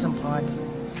shave some parts.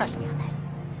 Trust me on that.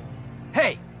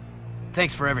 Hey!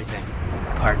 Thanks for everything,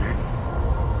 partner.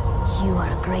 You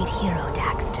are a great hero,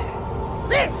 Daxter.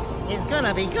 This is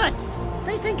gonna be good.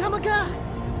 They think I'm a god.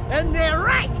 And they're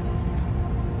right!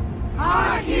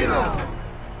 Our hero!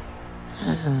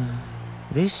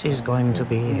 This is going to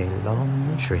be a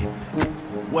long trip.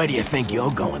 Where do you think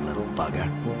you're going, little bugger?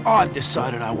 I've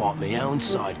decided I want my own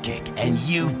sidekick, and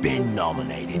you've been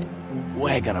nominated.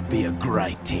 We're gonna be a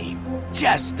great team.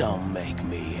 Just don't make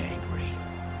me angry.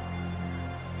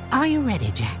 Are you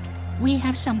ready, Jak? We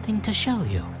have something to show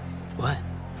you. What?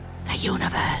 The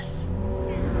universe.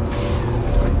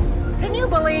 Can you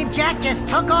believe Jak just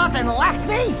took off and left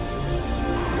me?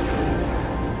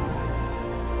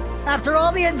 After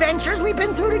all the adventures we've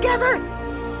been through together?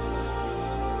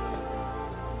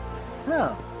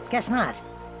 Oh, guess not.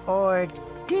 Or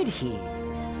did he?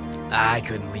 I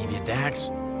couldn't leave you, Dax.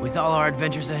 With all our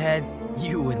adventures ahead,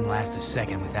 you wouldn't last a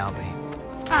second without me.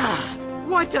 Ah,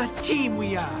 what a team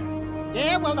we are!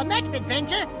 Yeah, well, the next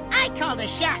adventure, I call the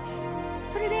shots.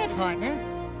 Put it in, partner.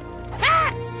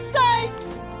 Ha! Psych!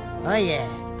 Oh yeah,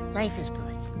 life is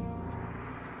good.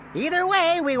 Either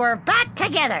way, we were back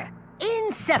together.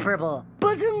 Inseparable.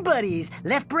 Bosom buddies.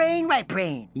 Left brain, right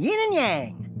brain. Yin and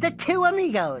yang. The two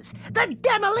amigos. The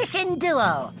demolition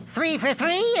duo. 3 for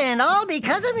 3 and all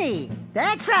because of me.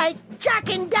 That's right. Jak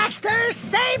and Daxter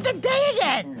saved the day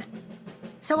again.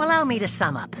 So allow me to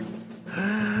sum up.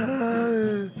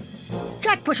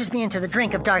 Jak pushes me into the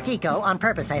drink of Dark Eco, on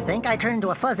purpose, I think. I turn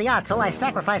into a fuzzy Otzel. I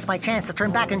sacrifice my chance to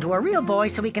turn back into a real boy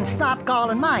so we can stop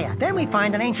Gaul and Maya. Then we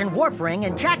find an ancient warp ring,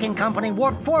 and Jak and company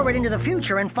warp forward into the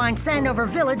future and find Sandover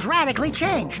Village radically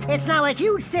changed. It's now a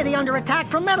huge city under attack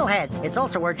from metalheads. It's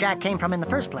also where Jak came from in the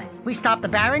first place. We stop the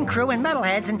Baron, crew, and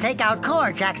metalheads and take out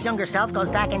Core. Jak's younger self goes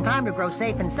back in time to grow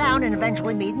safe and sound and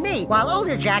eventually meet me, while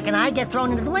older Jak and I get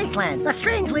thrown into the wasteland. A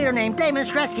strange leader named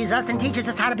Damus rescues us and teaches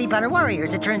us how to be better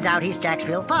warriors. It turns out he's Jak Jack's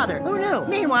real father. Who knew?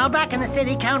 Meanwhile, back in the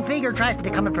city, Count Vigor tries to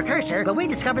become a precursor, but we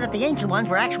discover that the ancient ones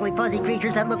were actually fuzzy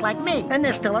creatures that look like me. And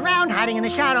they're still around, hiding in the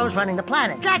shadows, running the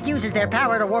planet. Jack uses their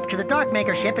power to warp to the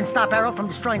Darkmaker ship and stop Arrow from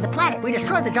destroying the planet. We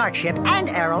destroy the Dark ship and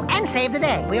Arrow and save the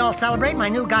day. We all celebrate my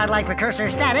new godlike precursor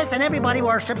status, and everybody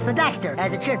worships the Daxter,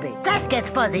 as it should be. Dust gets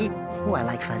fuzzy. Ooh, I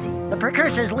like fuzzy. The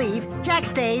precursors leave, Jack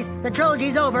stays, the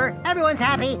trilogy's over, everyone's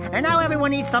happy, and now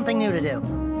everyone needs something new to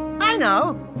do. I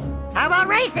know! How about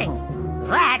racing?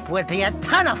 That would be a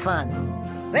ton of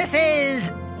fun. This is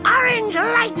Orange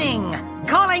Lightning,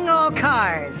 calling all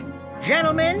cars.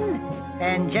 Gentlemen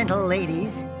and gentle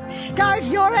ladies, start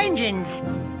your engines.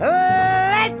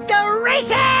 Let the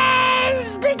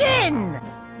races begin!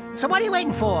 So what are you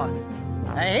waiting for?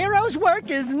 A hero's work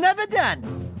is never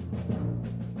done.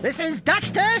 This is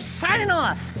Daxter signing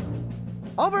off.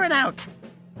 Over and out.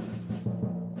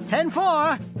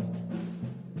 10-4.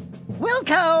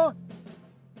 Wilco!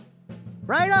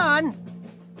 Right on.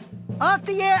 Off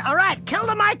the air. All right, kill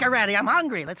the mic already. I'm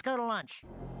hungry. Let's go to lunch.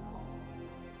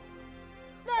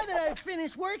 Now that I've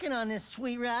finished working on this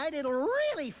sweet ride, it'll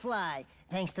really fly.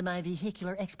 Thanks to my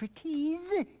vehicular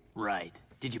expertise. Right.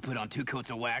 Did you put on 2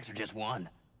 coats of wax or just one?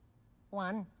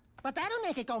 One. But that'll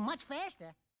make it go much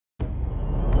faster.